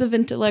 Oh, theft of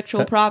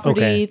intellectual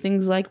property,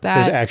 things like that.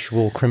 There's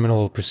actual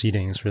criminal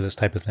proceedings for this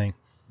type of thing.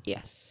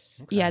 Yes.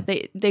 Okay. Yeah,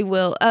 they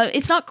will.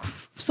 It's not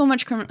so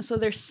much criminal. So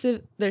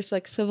there's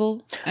like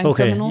civil and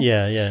criminal.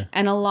 Yeah.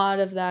 And a lot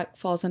of that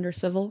falls under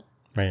civil.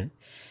 Right.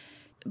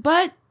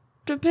 But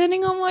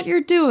depending on what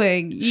you're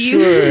doing,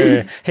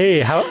 sure.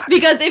 Hey, how?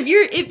 Because if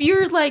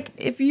you're like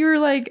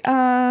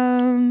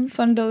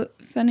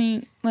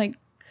funny, like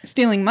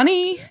stealing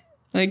money,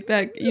 like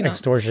that, you know,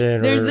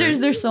 extortion.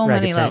 There's so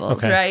many levels,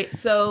 okay. right?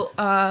 So,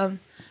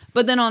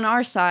 but then on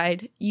our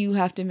side, you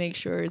have to make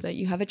sure that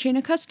you have a chain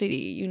of custody.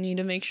 You need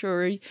to make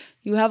sure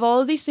you have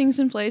all of these things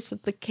in place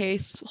that the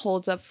case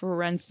holds up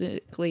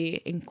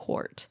forensically in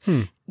court.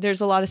 There's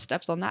a lot of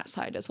steps on that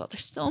side as well.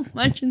 There's so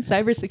much in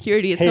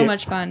cybersecurity. It's so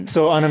much fun.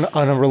 So on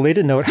a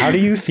related note, how do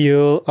you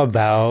feel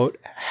about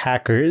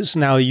hackers?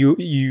 Now,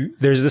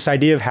 there's this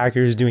idea of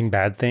hackers doing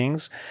bad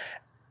things.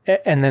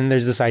 And then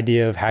there's this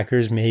idea of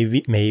hackers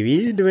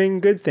maybe doing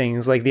good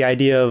things, like the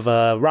idea of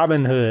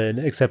Robin Hood,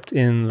 except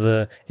in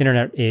the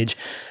internet age.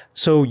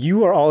 So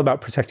you are all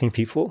about protecting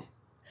people.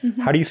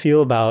 How do you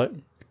feel about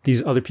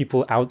these other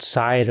people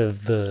outside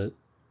of the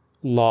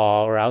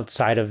law or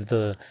outside of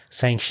the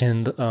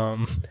sanctioned,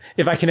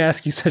 if I can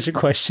ask you such a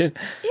question?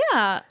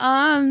 Yeah.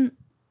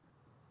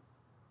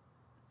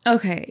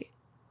 Okay.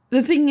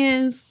 The thing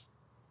is,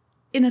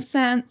 in a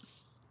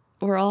sense,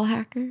 we're all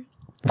hackers.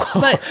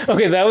 But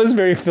okay, that was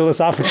very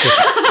philosophical.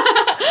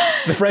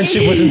 The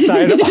friendship was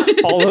inside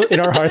in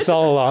our hearts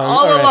all along.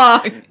 All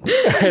along.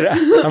 Right,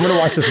 I'm gonna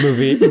watch this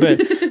movie.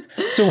 But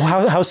so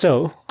how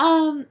so?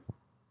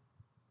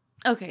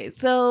 Okay,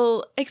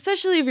 so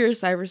especially if you're a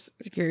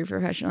cybersecurity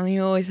professional,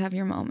 you always have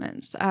your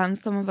moments.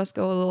 Some of us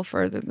go a little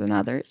further than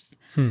others,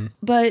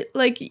 but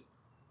like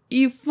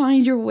you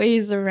find your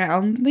ways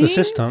around the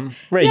system,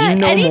 right? Yeah, you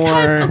know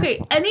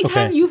more.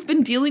 Anytime you've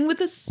been dealing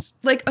with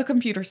a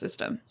computer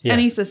system,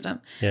 any system,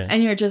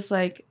 and you're just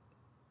like,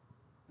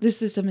 this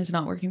system is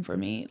not working for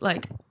me.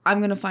 Like,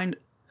 I'm gonna find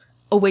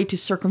a way to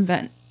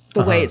circumvent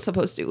the way it's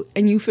supposed to,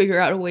 and you figure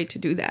out a way to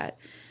do that.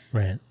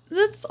 Right.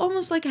 That's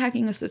almost like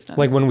hacking a system.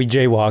 Like when we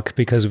jaywalk,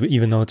 because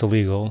even though it's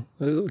illegal,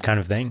 kind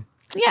of thing.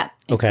 Yeah.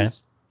 It's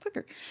just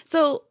quicker.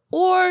 So,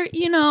 or,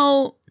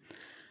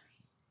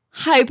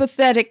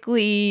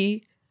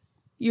 hypothetically,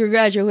 your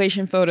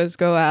graduation photos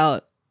go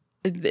out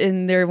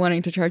and they're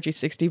wanting to charge you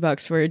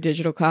 $60 for a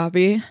digital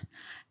copy,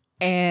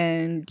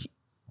 and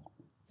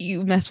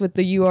you mess with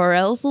the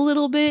URLs a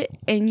little bit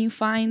and you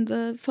find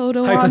the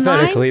photo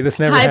hypothetically online. This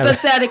never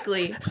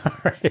hypothetically all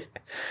right.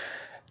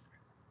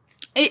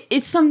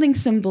 It's something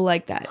simple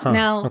like that.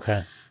 Now,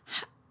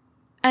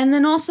 and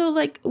then also,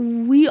 like,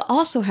 we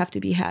also have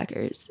to be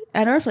hackers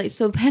at our place.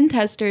 So pen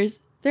testers,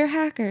 they're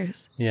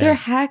hackers. They're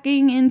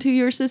hacking into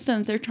your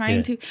systems. They're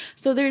trying to.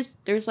 So there's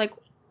like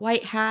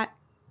white hat.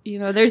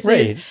 There's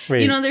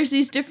there's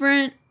these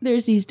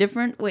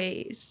different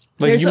ways.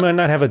 Like, you might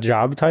not have a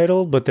job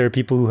title, but there are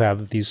people who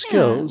have these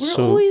skills.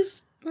 We're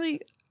always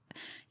like,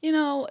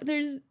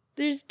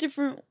 there's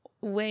different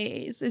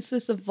ways. It's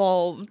just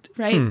evolved,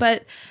 right?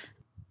 But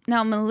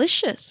now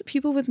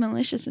people with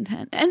malicious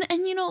intent. And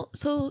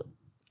so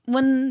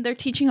when they're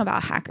teaching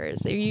about hackers,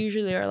 they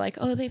usually are like,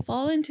 oh, they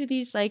fall into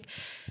these like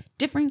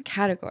different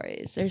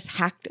categories. There's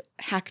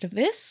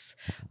hacktivists,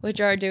 which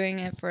are doing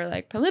it for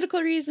like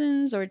political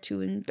reasons or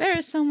to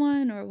embarrass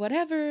someone or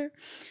whatever.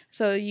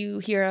 So you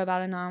hear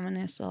about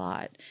Anonymous a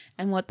lot.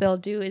 And what they'll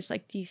do is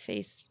like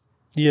deface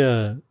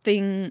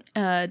different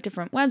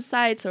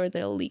websites, or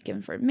they'll leak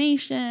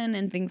information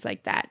and things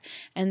like that.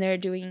 And they're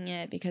doing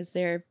it because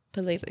they're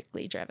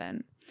politically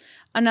driven.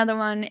 Another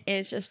one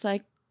is just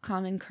like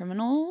common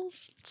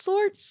criminals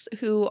sorts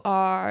who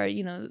are,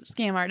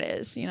 scam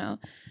artists,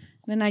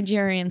 the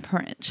Nigerian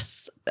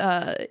prince,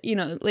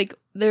 like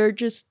they're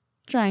just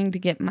trying to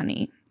get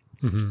money.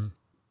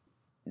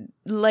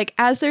 Like,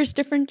 as there's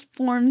different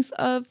forms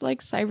of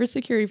like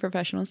cybersecurity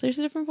professionals, there's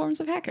different forms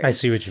of hackers. I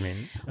see what you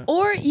mean.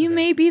 Or you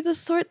may be the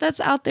sort that's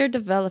out there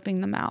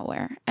developing the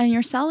malware and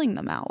you're selling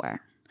the malware.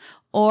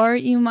 Or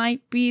you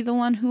might be the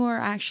one who are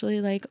actually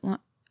like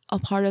a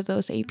part of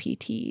those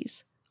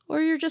APTs.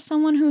 Or you're just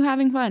someone who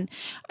having fun.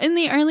 In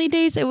the early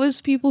days, it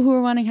was people who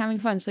were having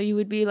fun. So you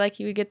would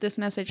get this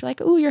message like,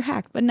 "Oh, you're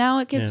hacked." But now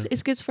it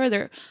gets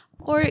further,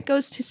 or it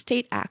goes to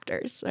state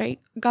actors, right?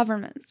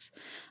 Governments.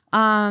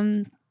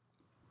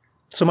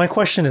 So my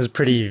question is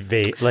pretty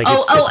vague. Like,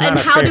 and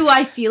how do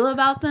I feel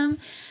about them?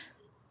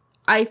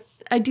 I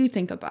do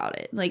think about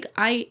it. Like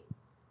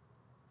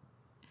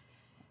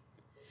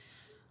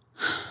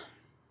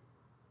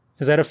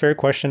Is that a fair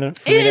question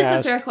for me to ask? It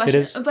is a fair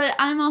question, but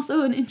I'm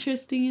also an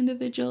interesting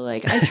individual.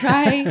 Like, I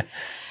try,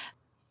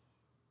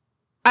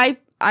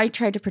 I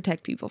try to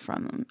protect people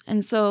from them,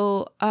 and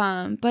so,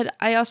 but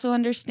I also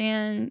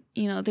understand,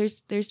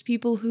 there's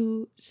people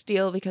who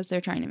steal because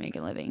they're trying to make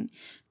a living.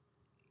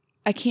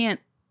 I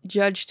can't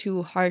judge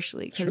too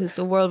harshly because it's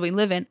the world we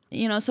live in.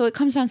 You know, so it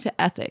comes down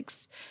to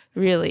ethics,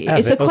 really.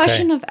 It's a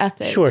question of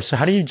ethics. Sure. So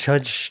how do you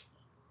judge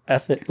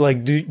ethics?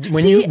 Like,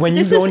 when you go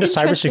into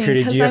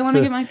cybersecurity, do you have to? I want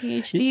to get my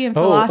PhD in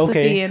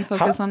philosophy and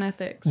focus on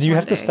ethics. Do you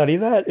have to study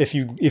that if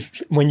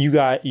when you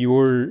got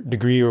your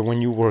degree or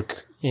when you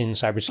work in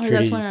cybersecurity?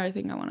 That's where I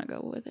think I want to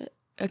go with it,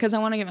 because I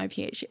want to get my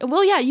PhD.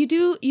 Well, yeah, you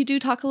do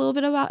talk a little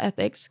bit about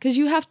ethics, because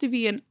you have to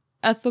be an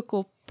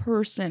ethical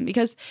person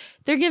because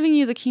they're giving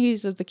you the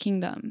keys of the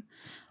kingdom.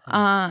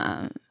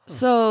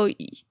 So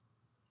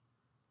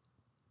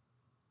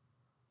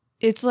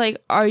it's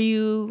like, are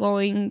you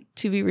going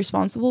to be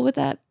responsible with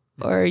that?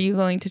 Or are you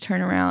going to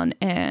turn around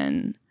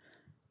and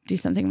do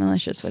something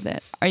malicious with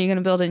it? Are you going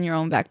to build in your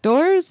own back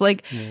doors?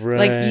 Like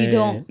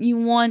you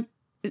want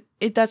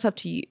it. That's up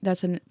to you.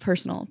 That's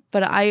personal.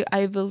 But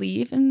I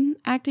believe in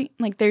acting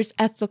like there's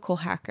ethical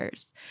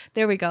hackers.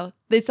 There we go.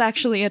 It's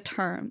actually a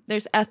term.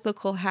 There's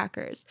ethical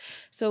hackers.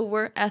 So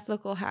we're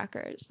ethical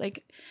hackers.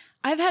 Like,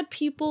 I've had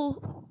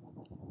people,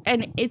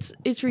 and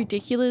it's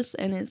ridiculous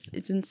and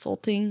it's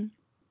insulting.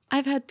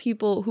 I've had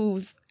people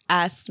who've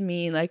asked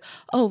me like,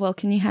 oh, well,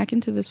 can you hack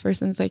into this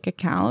person's like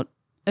account?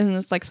 And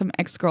it's like some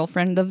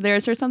ex-girlfriend of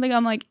theirs or something.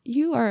 I'm like,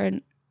 you are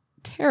a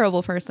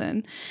terrible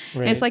person.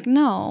 Right. And it's like,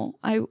 no,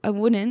 I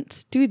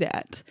wouldn't do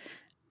that.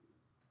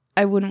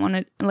 I wouldn't want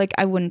to, like,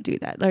 I wouldn't do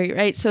that.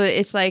 Right. So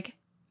it's like,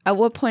 at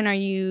what point are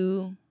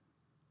you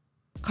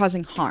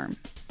causing harm?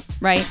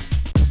 Right.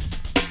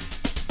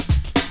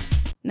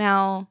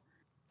 Now,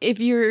 if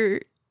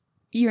you're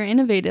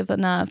innovative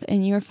enough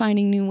and you're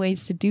finding new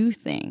ways to do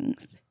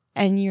things,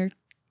 and you're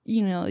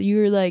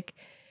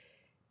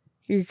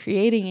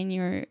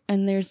creating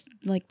and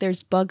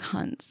there's bug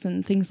hunts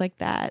and things like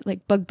that,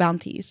 like bug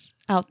bounties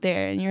out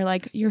there, and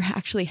you're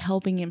actually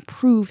helping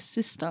improve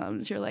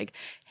systems. You're like,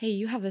 hey,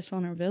 you have this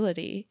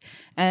vulnerability,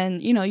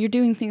 and you're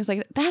doing things like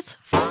that. That's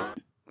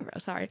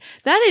sorry,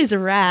 that is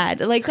rad.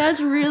 Like, that's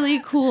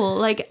really cool.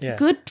 Like, yeah.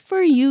 Good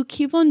for you.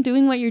 Keep on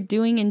doing what you're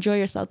doing. Enjoy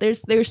yourself.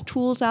 There's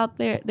tools out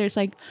there. There's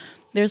like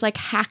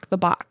Hack the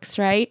Box,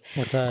 right?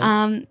 What's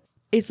that?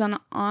 It's an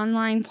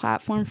online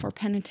platform for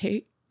pen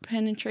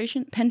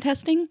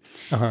testing.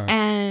 Uh-huh.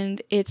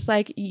 And it's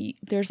like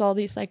there's all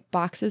these like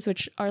boxes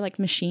which are like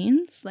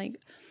machines. Like,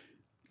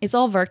 it's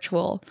all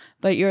virtual,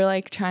 but you're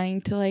like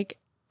trying to like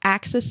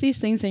access these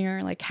things, and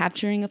you're like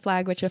capturing a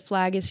flag, which a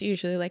flag is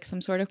usually like some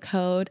sort of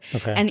code.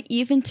 Okay. And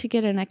even to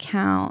get an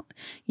account,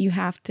 you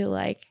have to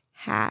like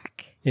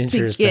hack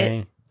to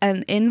get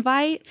an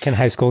invite. Can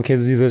high school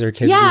kids do this, or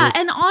kids? Yeah,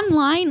 and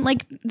online,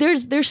 like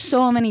there's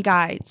so many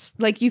guides.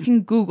 Like, you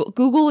can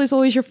Google is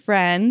always your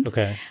friend.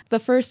 Okay. The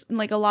first,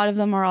 like, a lot of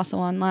them are also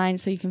online,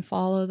 so you can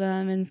follow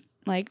them and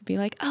like be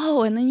like,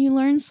 oh, and then you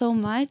learn so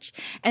much.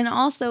 And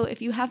also,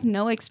 if you have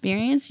no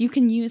experience, you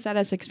can use that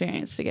as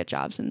experience to get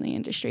jobs in the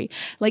industry.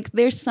 Like,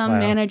 there's some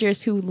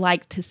managers who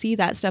like to see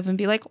that stuff and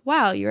be like,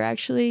 wow, you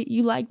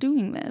like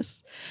doing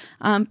this.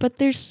 But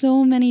there's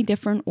so many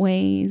different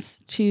ways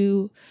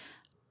to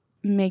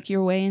make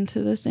your way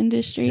into this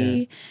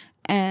industry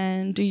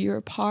and do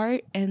your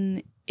part,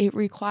 and it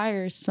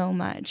requires so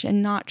much,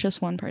 and not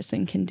just one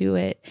person can do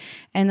it.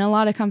 And a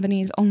lot of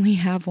companies only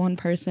have one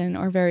person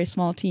or very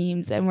small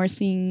teams, and we're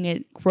seeing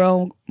it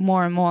grow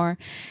more and more.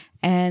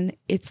 And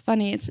it's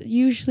funny, it's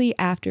usually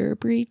after a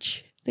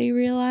breach they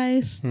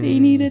realize they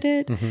needed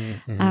it.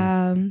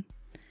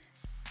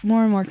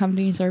 More and more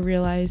companies are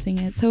realizing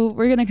it. So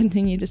we're going to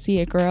continue to see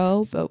it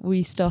grow, but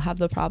we still have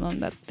the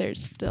problem that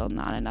there's still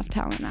not enough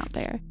talent out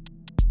there.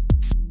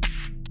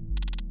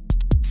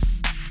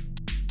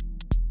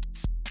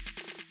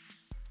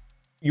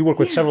 You work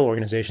with several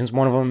organizations.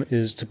 One of them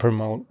is to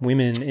promote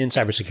women in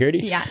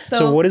cybersecurity. Yeah.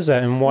 So what is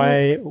that, and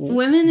why?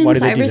 Women in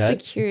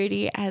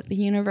cybersecurity at the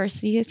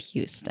University of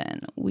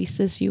Houston,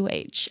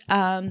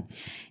 WCSUH.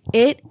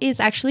 It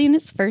is actually in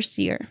its first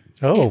year.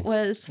 Oh. It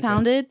was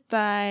founded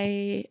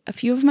by a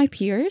few of my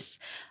peers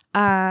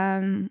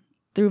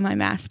through my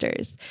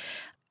master's.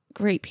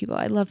 Great people.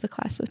 I love the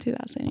class of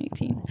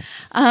 2018.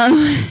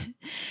 And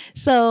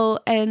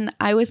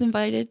I was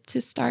invited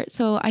to start.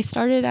 So I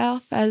started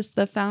off as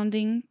the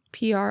founding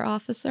PR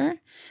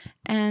officer.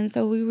 And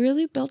so we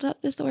really built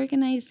up this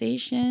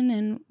organization,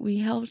 and we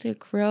helped it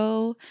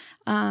grow.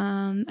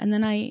 And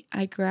then I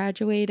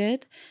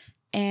graduated,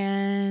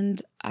 and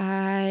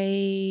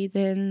I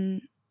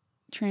then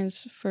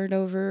transferred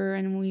over,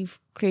 and we've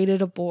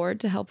created a board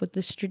to help with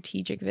the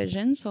strategic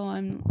vision. So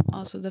I'm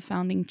also the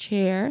founding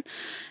chair.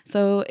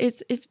 So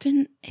it's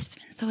been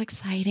so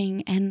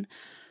exciting. And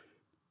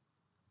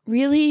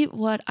really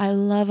what I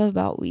love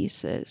about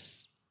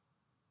WCSUS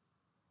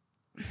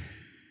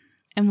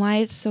and why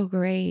it's so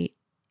great,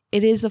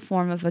 it is a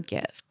form of a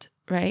gift,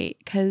 right?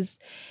 Because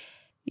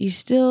you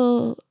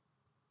still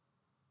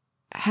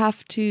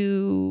have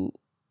to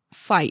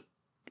fight,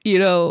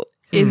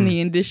 in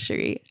the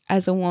industry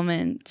as a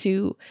woman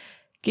to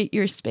get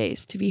your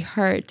space, to be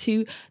heard,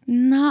 to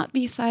not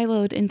be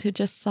siloed into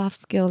just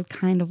soft-skilled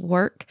kind of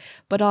work,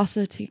 but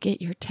also to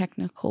get your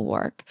technical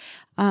work.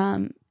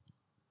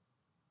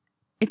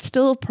 It's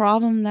still a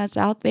problem that's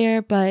out there,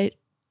 but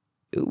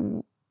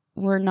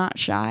we're not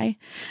shy.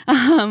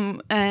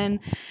 And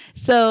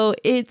so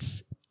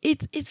it's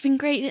been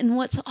great. And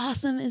what's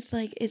awesome is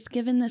like, it's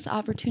given this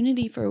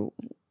opportunity for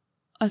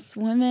us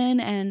women,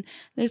 and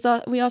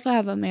we also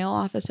have a male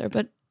officer,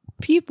 but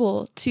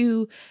people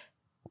to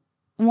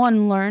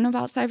learn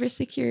about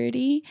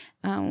cybersecurity.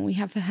 We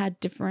have had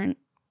different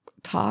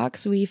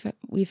talks.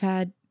 We've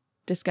had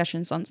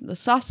discussions on the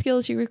soft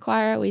skills you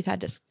require. We've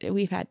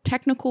had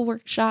technical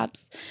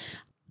workshops.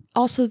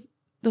 Also,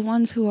 the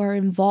ones who are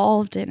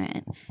involved in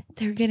it,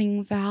 they're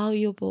getting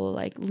valuable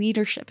like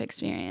leadership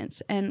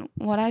experience. And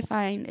what I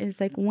find is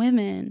like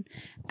women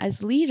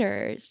as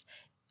leaders,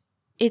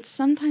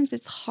 sometimes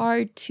it's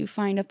hard to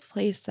find a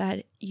place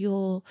that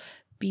you'll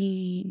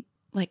be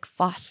like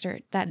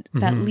fostered, that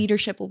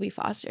leadership will be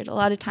fostered. A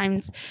lot of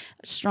times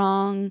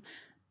strong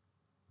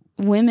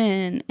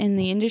women in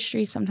the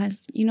industry,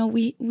 sometimes,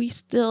 we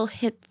still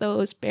hit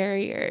those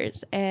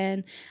barriers,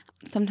 and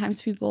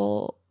sometimes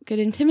people get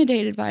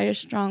intimidated by a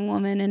strong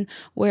woman, and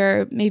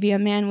where maybe a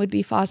man would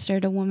be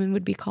fostered, a woman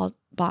would be called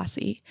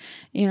bossy,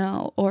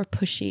 or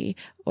pushy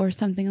or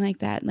something like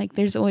that. Like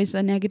there's always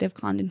a negative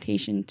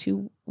connotation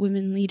to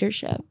women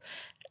leadership.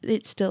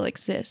 It still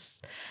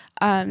exists.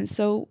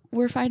 So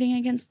we're fighting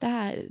against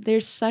that.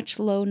 There's such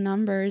low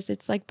numbers.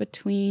 It's like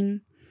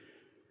between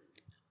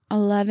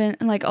 11,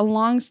 like a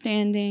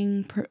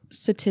long-standing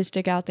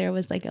statistic out there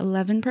was like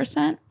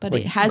 11%, but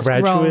like it has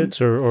graduates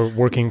grown. or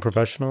working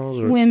professionals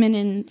or women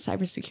in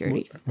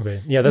cybersecurity.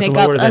 Okay, yeah, that's make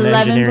lower up than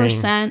 11%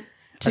 engineering.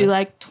 To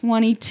like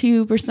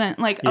 22%,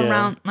 like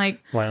around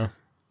like. Wow.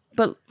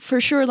 But for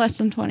sure, less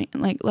than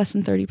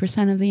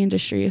 30% of the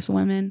industry is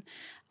women.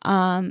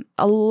 A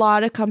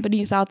lot of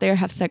companies out there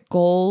have set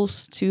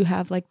goals to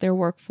have like their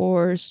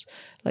workforce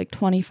like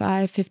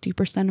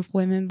 25-50% of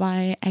women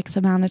by X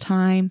amount of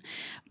time,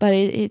 but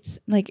it's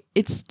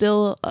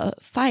still a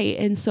fight.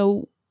 And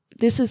so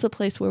this is a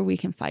place where we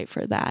can fight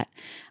for that.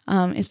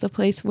 It's a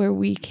place where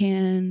we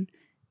can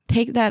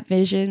take that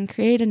vision,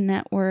 create a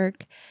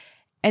network,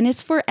 and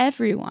it's for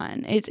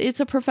everyone. It's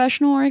a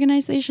professional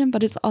organization,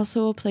 but it's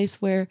also a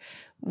place where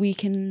we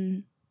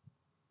can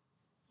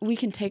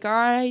take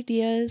our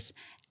ideas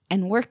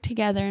and work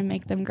together and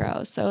make them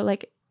grow. So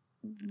like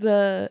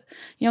the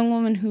young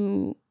woman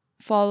who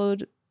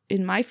followed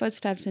in my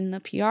footsteps in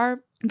the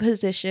PR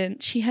position,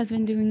 she has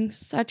been doing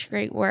such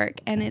great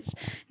work, and it's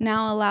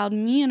now allowed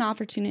me an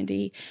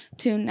opportunity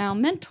to now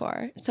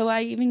mentor. So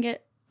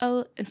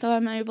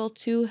I'm able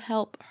to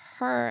help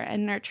her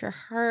and nurture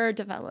her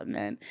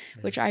development,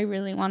 which I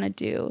really want to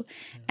do.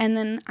 And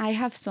then I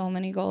have so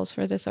many goals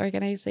for this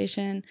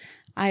organization.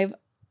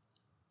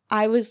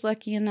 I was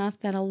lucky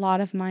enough that a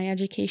lot of my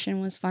education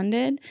was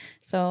funded.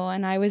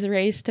 And I was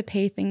raised to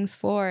pay things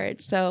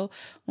forward. So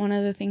one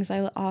of the things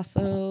I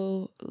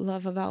also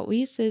love about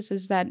WESIS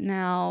is that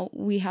now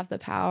we have the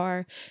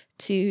power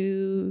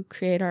to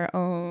create our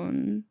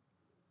own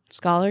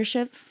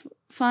scholarship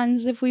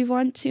funds if we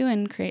want to,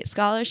 and create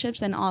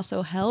scholarships, and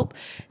also help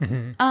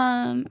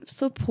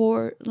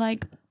support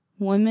like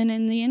women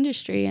in the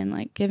industry, and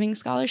like giving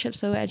scholarships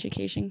so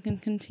education can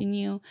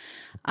continue.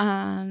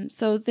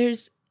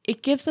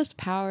 It gives us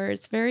power.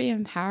 It's very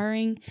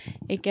empowering.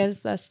 It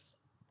gives us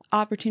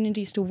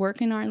opportunities to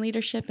work in our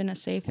leadership in a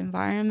safe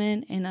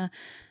environment,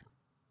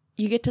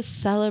 you get to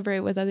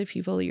celebrate with other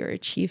people your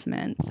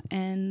achievements,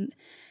 and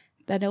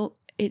that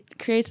it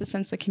creates a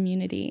sense of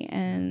community,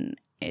 and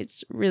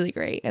it's really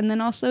great. And then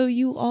also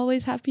you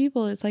always have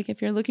people. It's like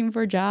if you're looking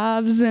for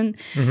jobs, and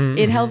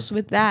it helps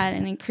with that,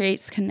 and it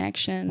creates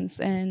connections.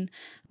 And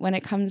when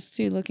it comes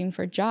to looking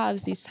for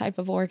jobs, these type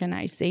of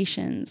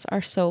organizations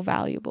are so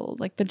valuable.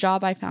 Like the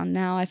job I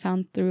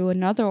found through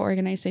another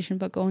organization,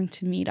 but going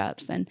to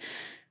meetups and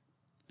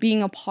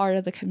being a part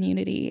of the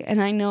community.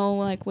 And I know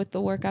like with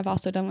the work I've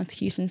also done with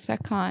Houston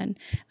SecCon,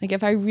 like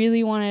if I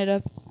really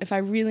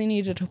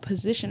needed a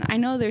position, I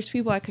know there's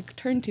people I could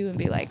turn to and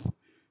be like,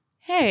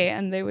 hey,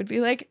 and they would be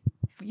like,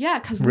 yeah,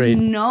 because we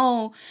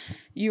know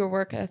your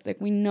work ethic.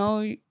 We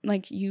know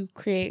like you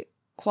create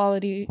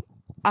quality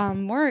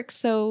work.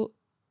 So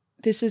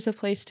this is a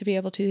place to be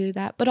able to do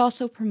that, but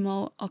also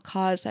promote a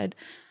cause that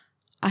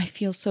I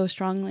feel so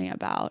strongly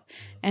about.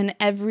 And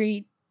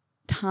every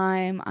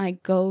time I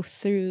go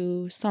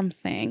through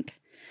something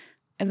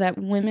that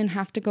women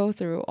have to go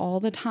through all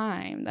the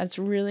time, that's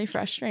really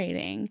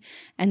frustrating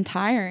and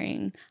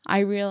tiring, I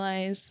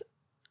realize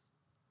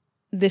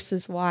this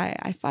is why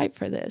I fight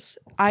for this.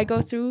 I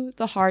go through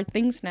the hard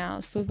things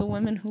now, so the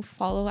women who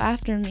follow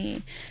after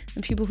me,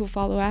 the people who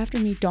follow after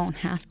me don't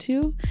have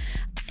to.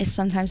 It's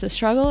sometimes a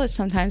struggle, it's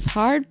sometimes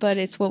hard, but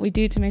it's what we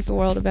do to make the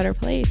world a better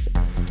place.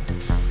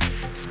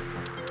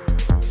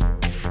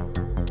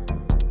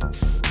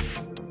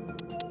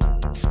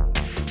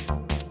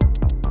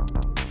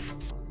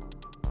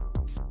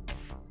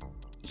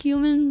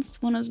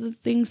 Humans, one of the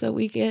things that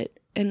we get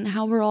and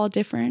how we're all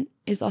different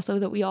is also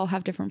that we all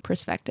have different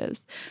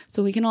perspectives.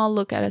 So we can all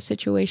look at a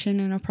situation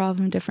and a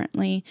problem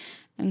differently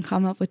and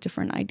come up with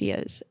different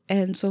ideas.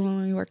 And so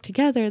when we work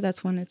together,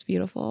 that's when it's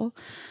beautiful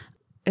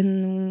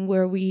and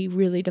where we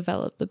really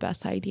develop the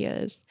best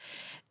ideas.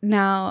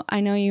 now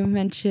I know you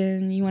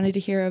mentioned you wanted to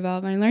hear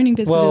about my learning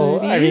Well,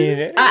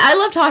 disabilities. I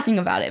love talking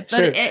about it,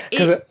 but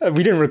because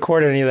we didn't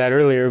record any of that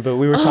earlier, but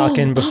we were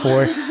talking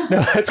before.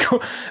 No, that's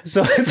cool.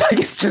 So it's like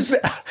it's just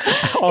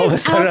all of a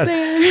sudden. Out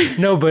there.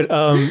 No, but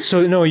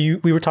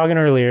we were talking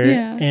earlier,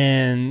 Yeah.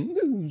 and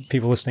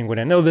people listening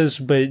wouldn't know this,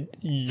 but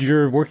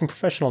you're a working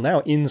professional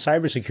now in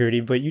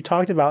cybersecurity. But you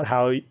talked about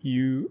how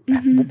you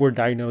were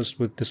diagnosed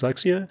with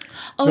dyslexia.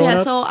 Oh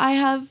yeah, so I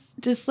have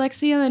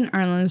dyslexia and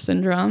Erlen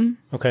syndrome.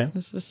 Okay,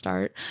 this is the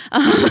start.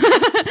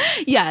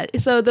 Yeah,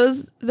 so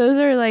those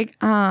are like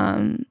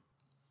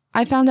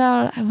I found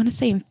out, I want to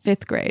say in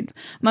 5th grade.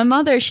 My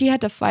mother, she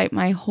had to fight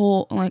my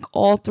whole, like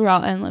all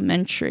throughout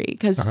elementary,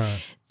 because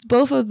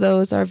both of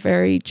those are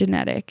very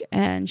genetic,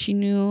 and she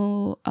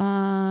knew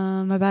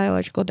my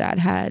biological dad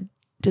had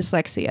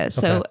dyslexia.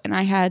 So, and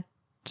I had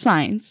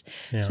signs.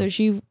 Yeah. So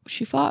she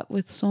fought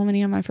with so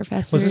many of my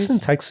professors. Was this in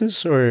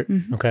Texas or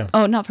okay?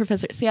 Oh, not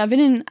professors. See, I've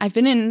been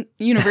in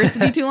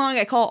university too long.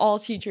 I call all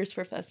teachers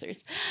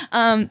professors.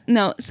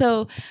 No,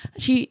 so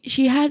she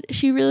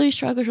really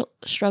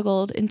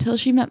struggled until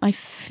she met my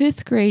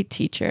 5th grade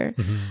teacher.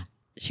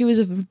 She was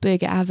a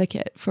big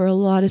advocate for a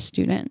lot of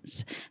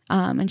students.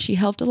 And she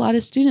helped a lot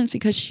of students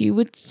because she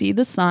would see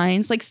the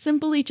signs, like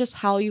simply just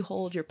how you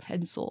hold your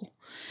pencil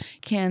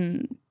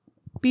can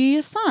be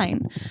a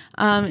sign.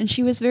 And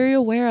she was very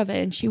aware of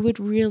it, and she would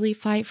really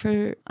fight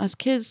for us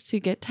kids to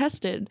get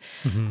tested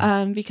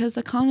because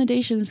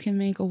accommodations can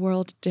make a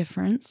world of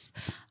difference.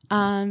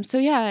 So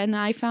yeah, and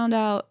I found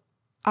out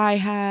I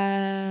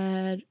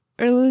had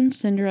Erlen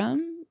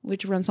syndrome,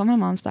 which runs on my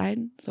mom's side.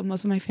 So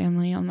most of my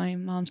family on my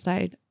mom's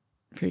side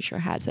pretty sure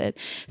has it.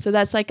 So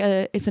that's like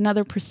it's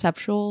another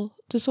perceptual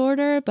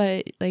disorder,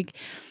 but like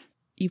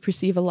you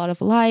perceive a lot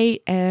of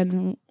light,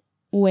 and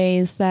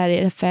ways that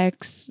it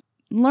affects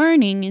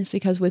learning is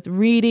because with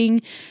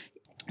reading,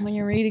 when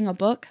you're reading a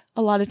book,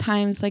 a lot of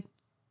times like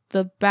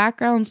the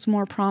background's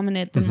more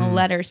prominent than the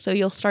letters, so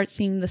you'll start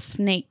seeing the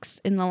snakes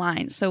in the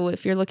lines. So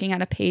if you're looking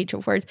at a page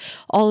of words,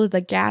 all of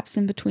the gaps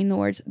in between the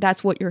words,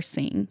 that's what you're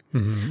seeing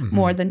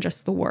more than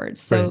just the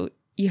words. So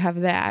you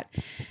have that.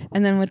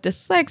 And then with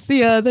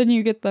dyslexia, then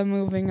you get the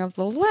moving of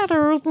the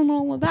letters and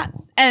all of that.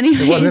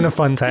 Anyway, it wasn't a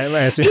fun time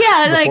last year.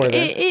 Yeah, like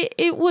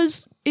it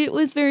was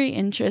very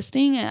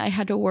interesting. I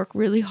had to work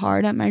really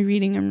hard at my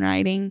reading and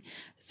writing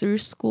through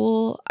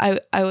school. I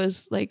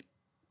was like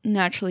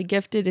naturally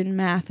gifted in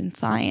math and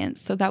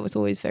science, so that was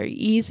always very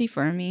easy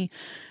for me.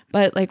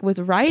 But like with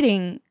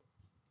writing,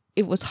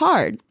 it was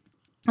hard.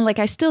 Like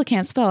I still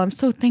can't spell. I'm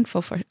so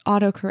thankful for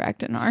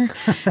autocorrect and our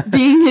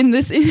being in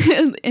this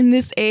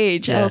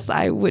age, else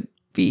I would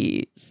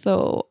be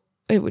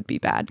it would be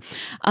bad.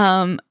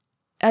 Now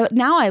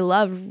I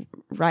love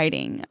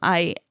writing.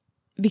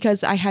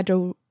 Because I had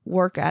to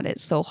work at it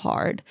so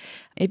hard,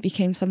 it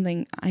became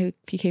something I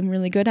became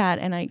really good at,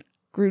 and I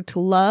grew to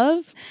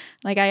love.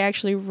 Like I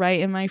actually write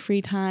in my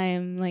free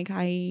time. Like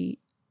I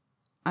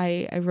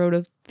wrote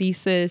a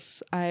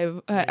thesis.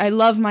 I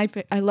love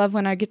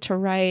when I get to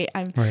write.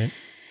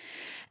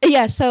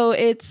 Yeah, so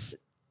it's,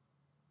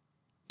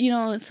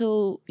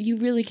 so you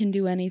really can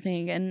do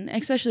anything, and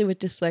especially with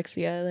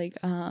dyslexia, like,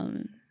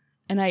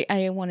 and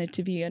I wanted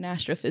to be an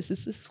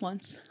astrophysicist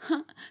once.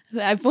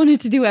 I've wanted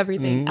to do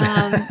everything.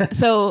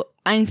 So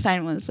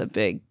Einstein was a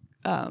big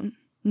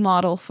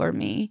model for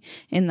me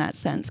in that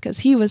sense, because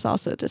he was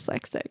also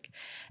dyslexic.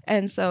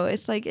 And so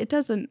it's like, it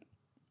doesn't,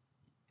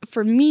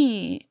 for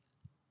me,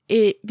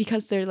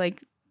 because they're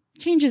like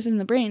changes in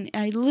the brain,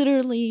 I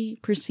literally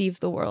perceive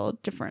the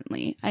world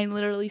differently. I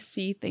literally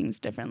see things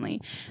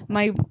differently.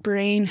 My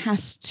brain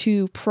has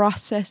to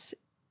process,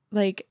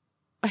 like,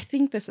 I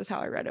think this is how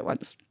I read it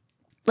once.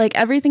 Like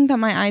everything that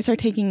my eyes are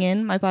taking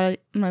in, my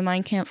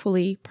mind can't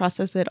fully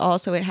process it all,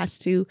 so it has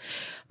to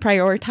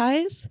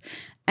prioritize.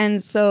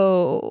 And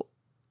so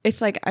it's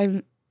like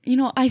I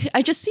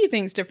just see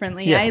things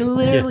differently. Yeah. I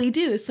literally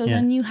do. So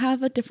then you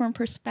have a different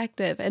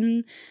perspective,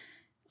 and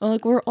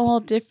like we're all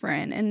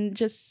different, and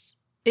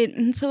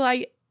so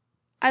I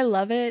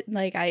love it.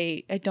 Like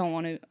I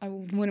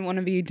wouldn't want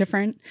to be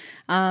different.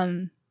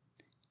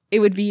 It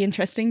would be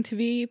interesting to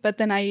be, but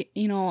then I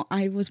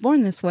was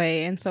born this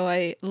way, and so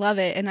I love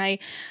it.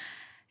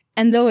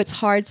 And though it's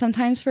hard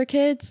sometimes for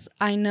kids,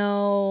 I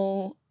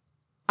know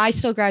I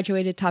still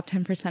graduated top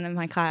 10% of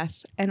my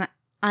class, and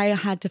I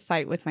had to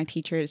fight with my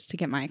teachers to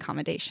get my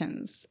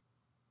accommodations.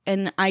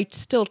 And I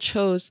still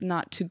chose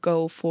not to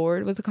go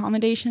forward with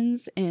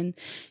accommodations in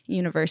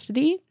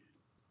university,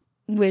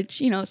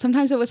 which,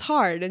 sometimes it was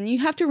hard. And you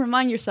have to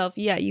remind yourself,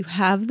 you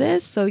have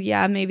this. So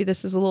maybe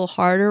this is a little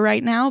harder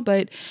right now,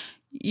 but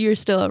you're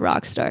still a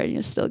rock star and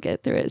you'll still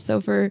get through it.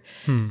 So for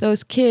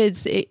those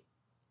kids, it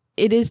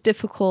is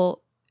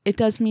difficult. It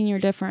does mean you're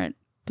different,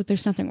 but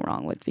there's nothing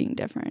wrong with being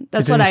different.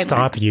 That's what I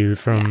stop you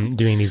from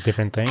doing these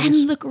different things.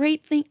 And the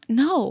great thing,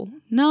 no,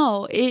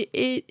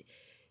 it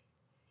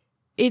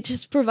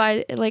just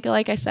provided, like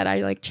I said,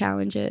 I like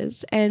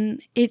challenges, and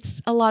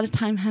it's a lot of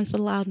time has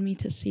allowed me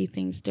to see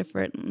things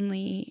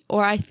differently,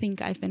 or I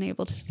think I've been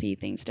able to see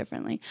things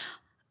differently.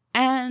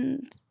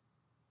 And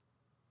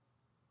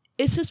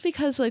it's just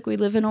because like we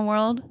live in a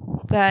world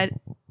that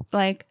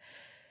like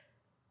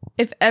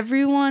if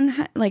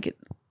everyone like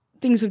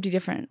things would be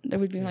different. There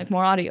would be like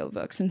more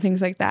audiobooks and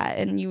things like that,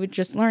 and you would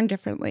just learn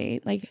differently.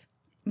 Like,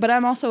 but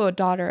I'm also a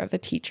daughter of a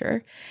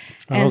teacher,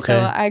 and so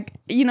I,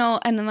 you know,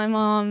 and my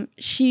mom,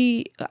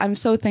 I'm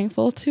so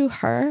thankful to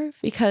her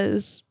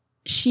because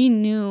she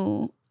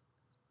knew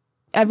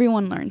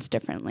everyone learns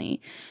differently,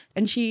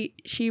 and she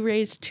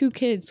raised 2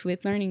 kids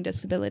with learning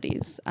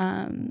disabilities,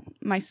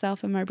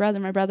 myself and my brother.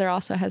 My brother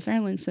also has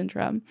Erland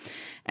syndrome,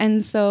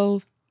 and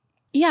so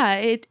yeah,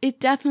 it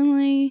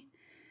definitely.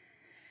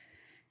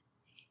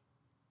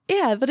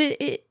 Yeah, but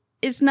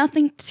it's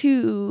nothing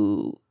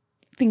to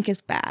think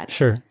is bad.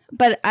 Sure.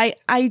 But I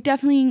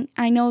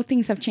know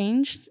things have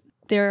changed.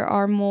 There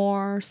are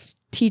more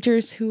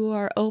teachers who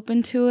are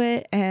open to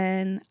it,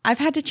 and I've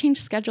had to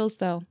change schedules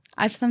though.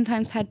 I've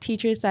sometimes had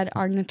teachers that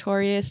are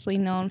notoriously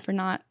known for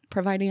not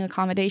providing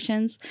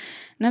accommodations,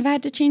 and I've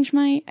had to change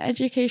my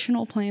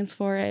educational plans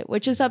for it,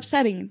 which is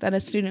upsetting that a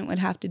student would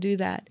have to do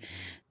that.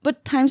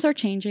 But times are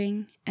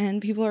changing,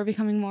 and people are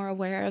becoming more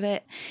aware of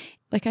it.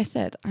 Like I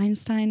said,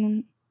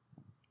 Einstein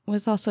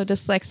was also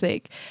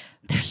dyslexic.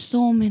 There's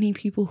so many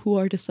people who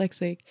are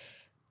dyslexic.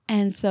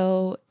 And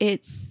so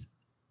it's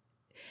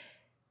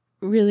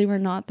really, we're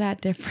not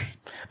that different.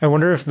 I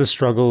wonder if the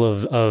struggle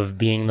of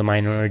being the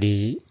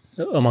minority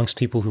amongst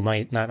people who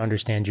might not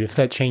understand you, if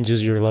that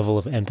changes your level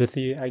of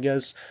empathy, I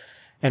guess.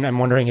 And I'm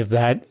wondering if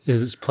that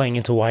is playing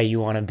into why you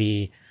want to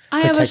be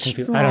protecting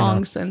people. I have a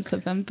strong sense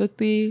of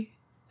empathy.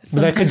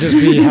 But that could just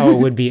be how it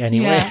would be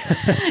anyway.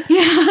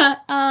 Yeah.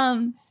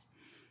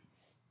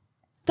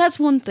 That's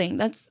one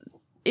thing.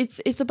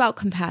 It's about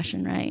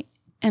compassion, right?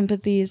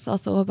 Empathy is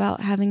also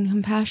about having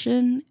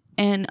compassion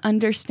and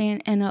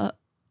understand. And a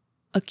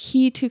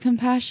key to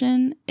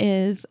compassion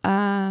is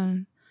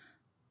understanding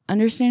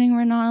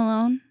we're not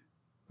alone.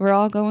 We're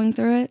all going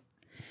through it.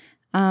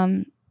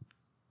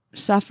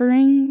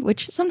 Suffering,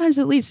 which sometimes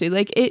it leads to,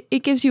 like,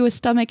 it gives you a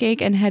stomach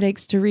ache and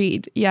headaches to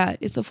read. Yeah,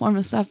 it's a form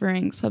of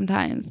suffering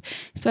sometimes,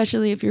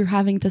 especially if you're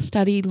having to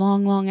study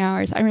long, long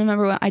hours. I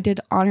remember when I did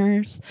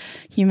honors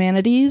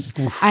humanities,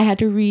 I had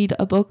to read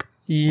a book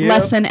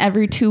lesson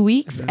every 2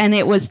 weeks, and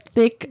it was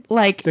thick,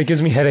 like... That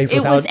gives me headaches.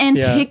 It was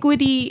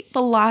antiquity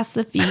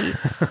philosophy.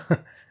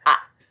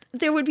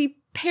 There would be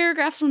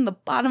paragraphs from the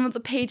bottom of the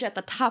page at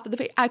the top of the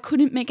page. I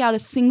couldn't make out a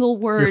single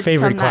word. Your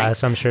favorite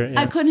class, I'm sure. Yeah.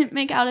 I couldn't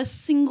make out a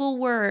single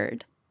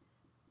word.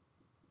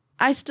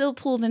 I still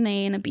pulled an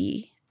A and a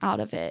B out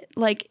of it.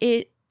 Like,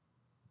 it...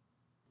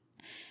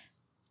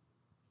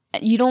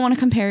 You don't want to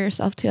compare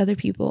yourself to other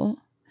people.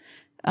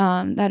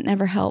 That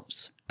never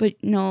helps. But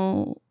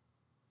no,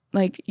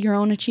 like, your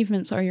own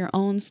achievements are your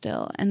own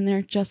still, and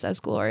they're just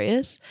as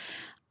glorious.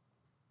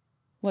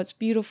 What's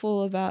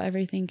beautiful about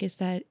everything is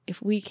that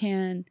if we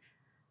can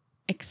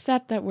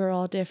accept that we're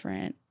all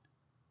different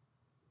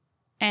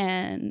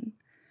and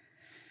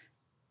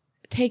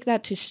take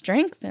that to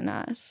strengthen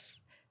us,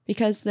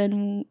 because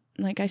then,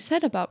 like I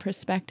said about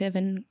perspective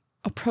and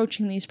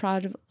approaching these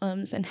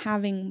problems and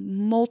having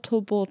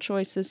multiple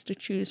choices to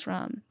choose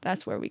from,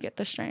 that's where we get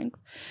the strength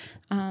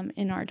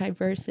in our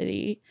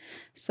diversity.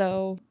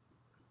 So,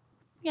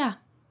 yeah.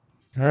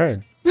 All right.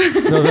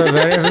 No,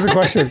 that answers the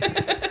question.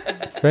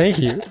 Thank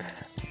you.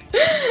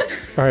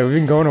 All right, we've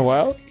been going a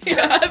while.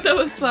 Yeah, that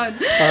was fun.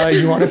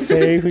 You want to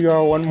say who you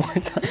are one more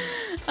time?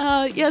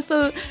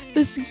 So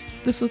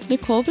this was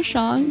Nicole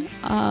Bashong.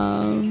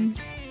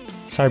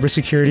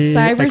 Cybersecurity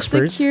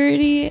expert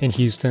in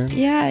Houston.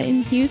 Yeah,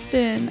 in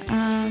Houston.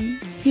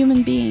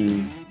 Human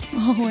being,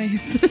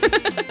 always.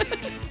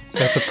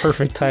 That's a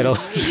perfect title.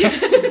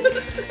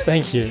 Yes.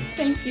 Thank you.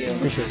 Thank you.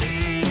 Appreciate it.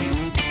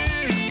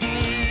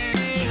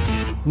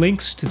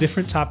 Links to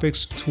different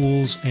topics,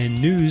 tools,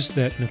 and news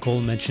that Nicole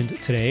mentioned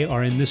today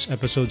are in this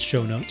episode's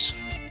show notes.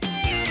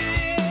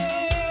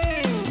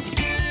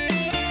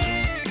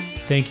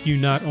 Thank you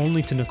not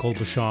only to Nicole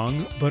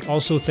Bashong, but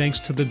also thanks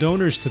to the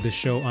donors to this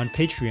show on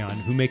Patreon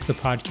who make the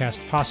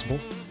podcast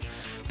possible.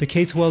 The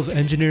K-12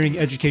 Engineering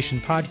Education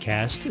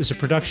Podcast is a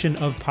production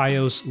of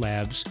Pios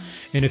Labs,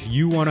 and if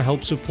you want to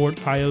help support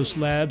Pios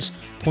Labs,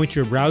 point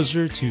your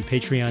browser to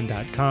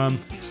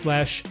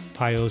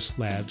patreon.com/Pios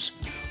Labs,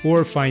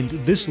 or find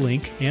this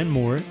link and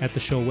more at the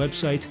show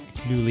website,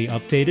 newly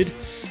updated,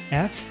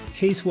 at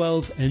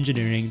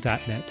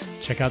k12engineering.net.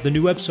 Check out the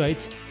new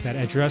website. That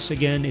address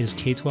again is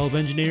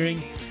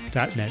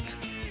k12engineering.net.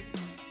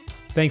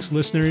 Thanks,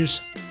 listeners.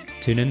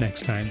 Tune in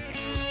next time.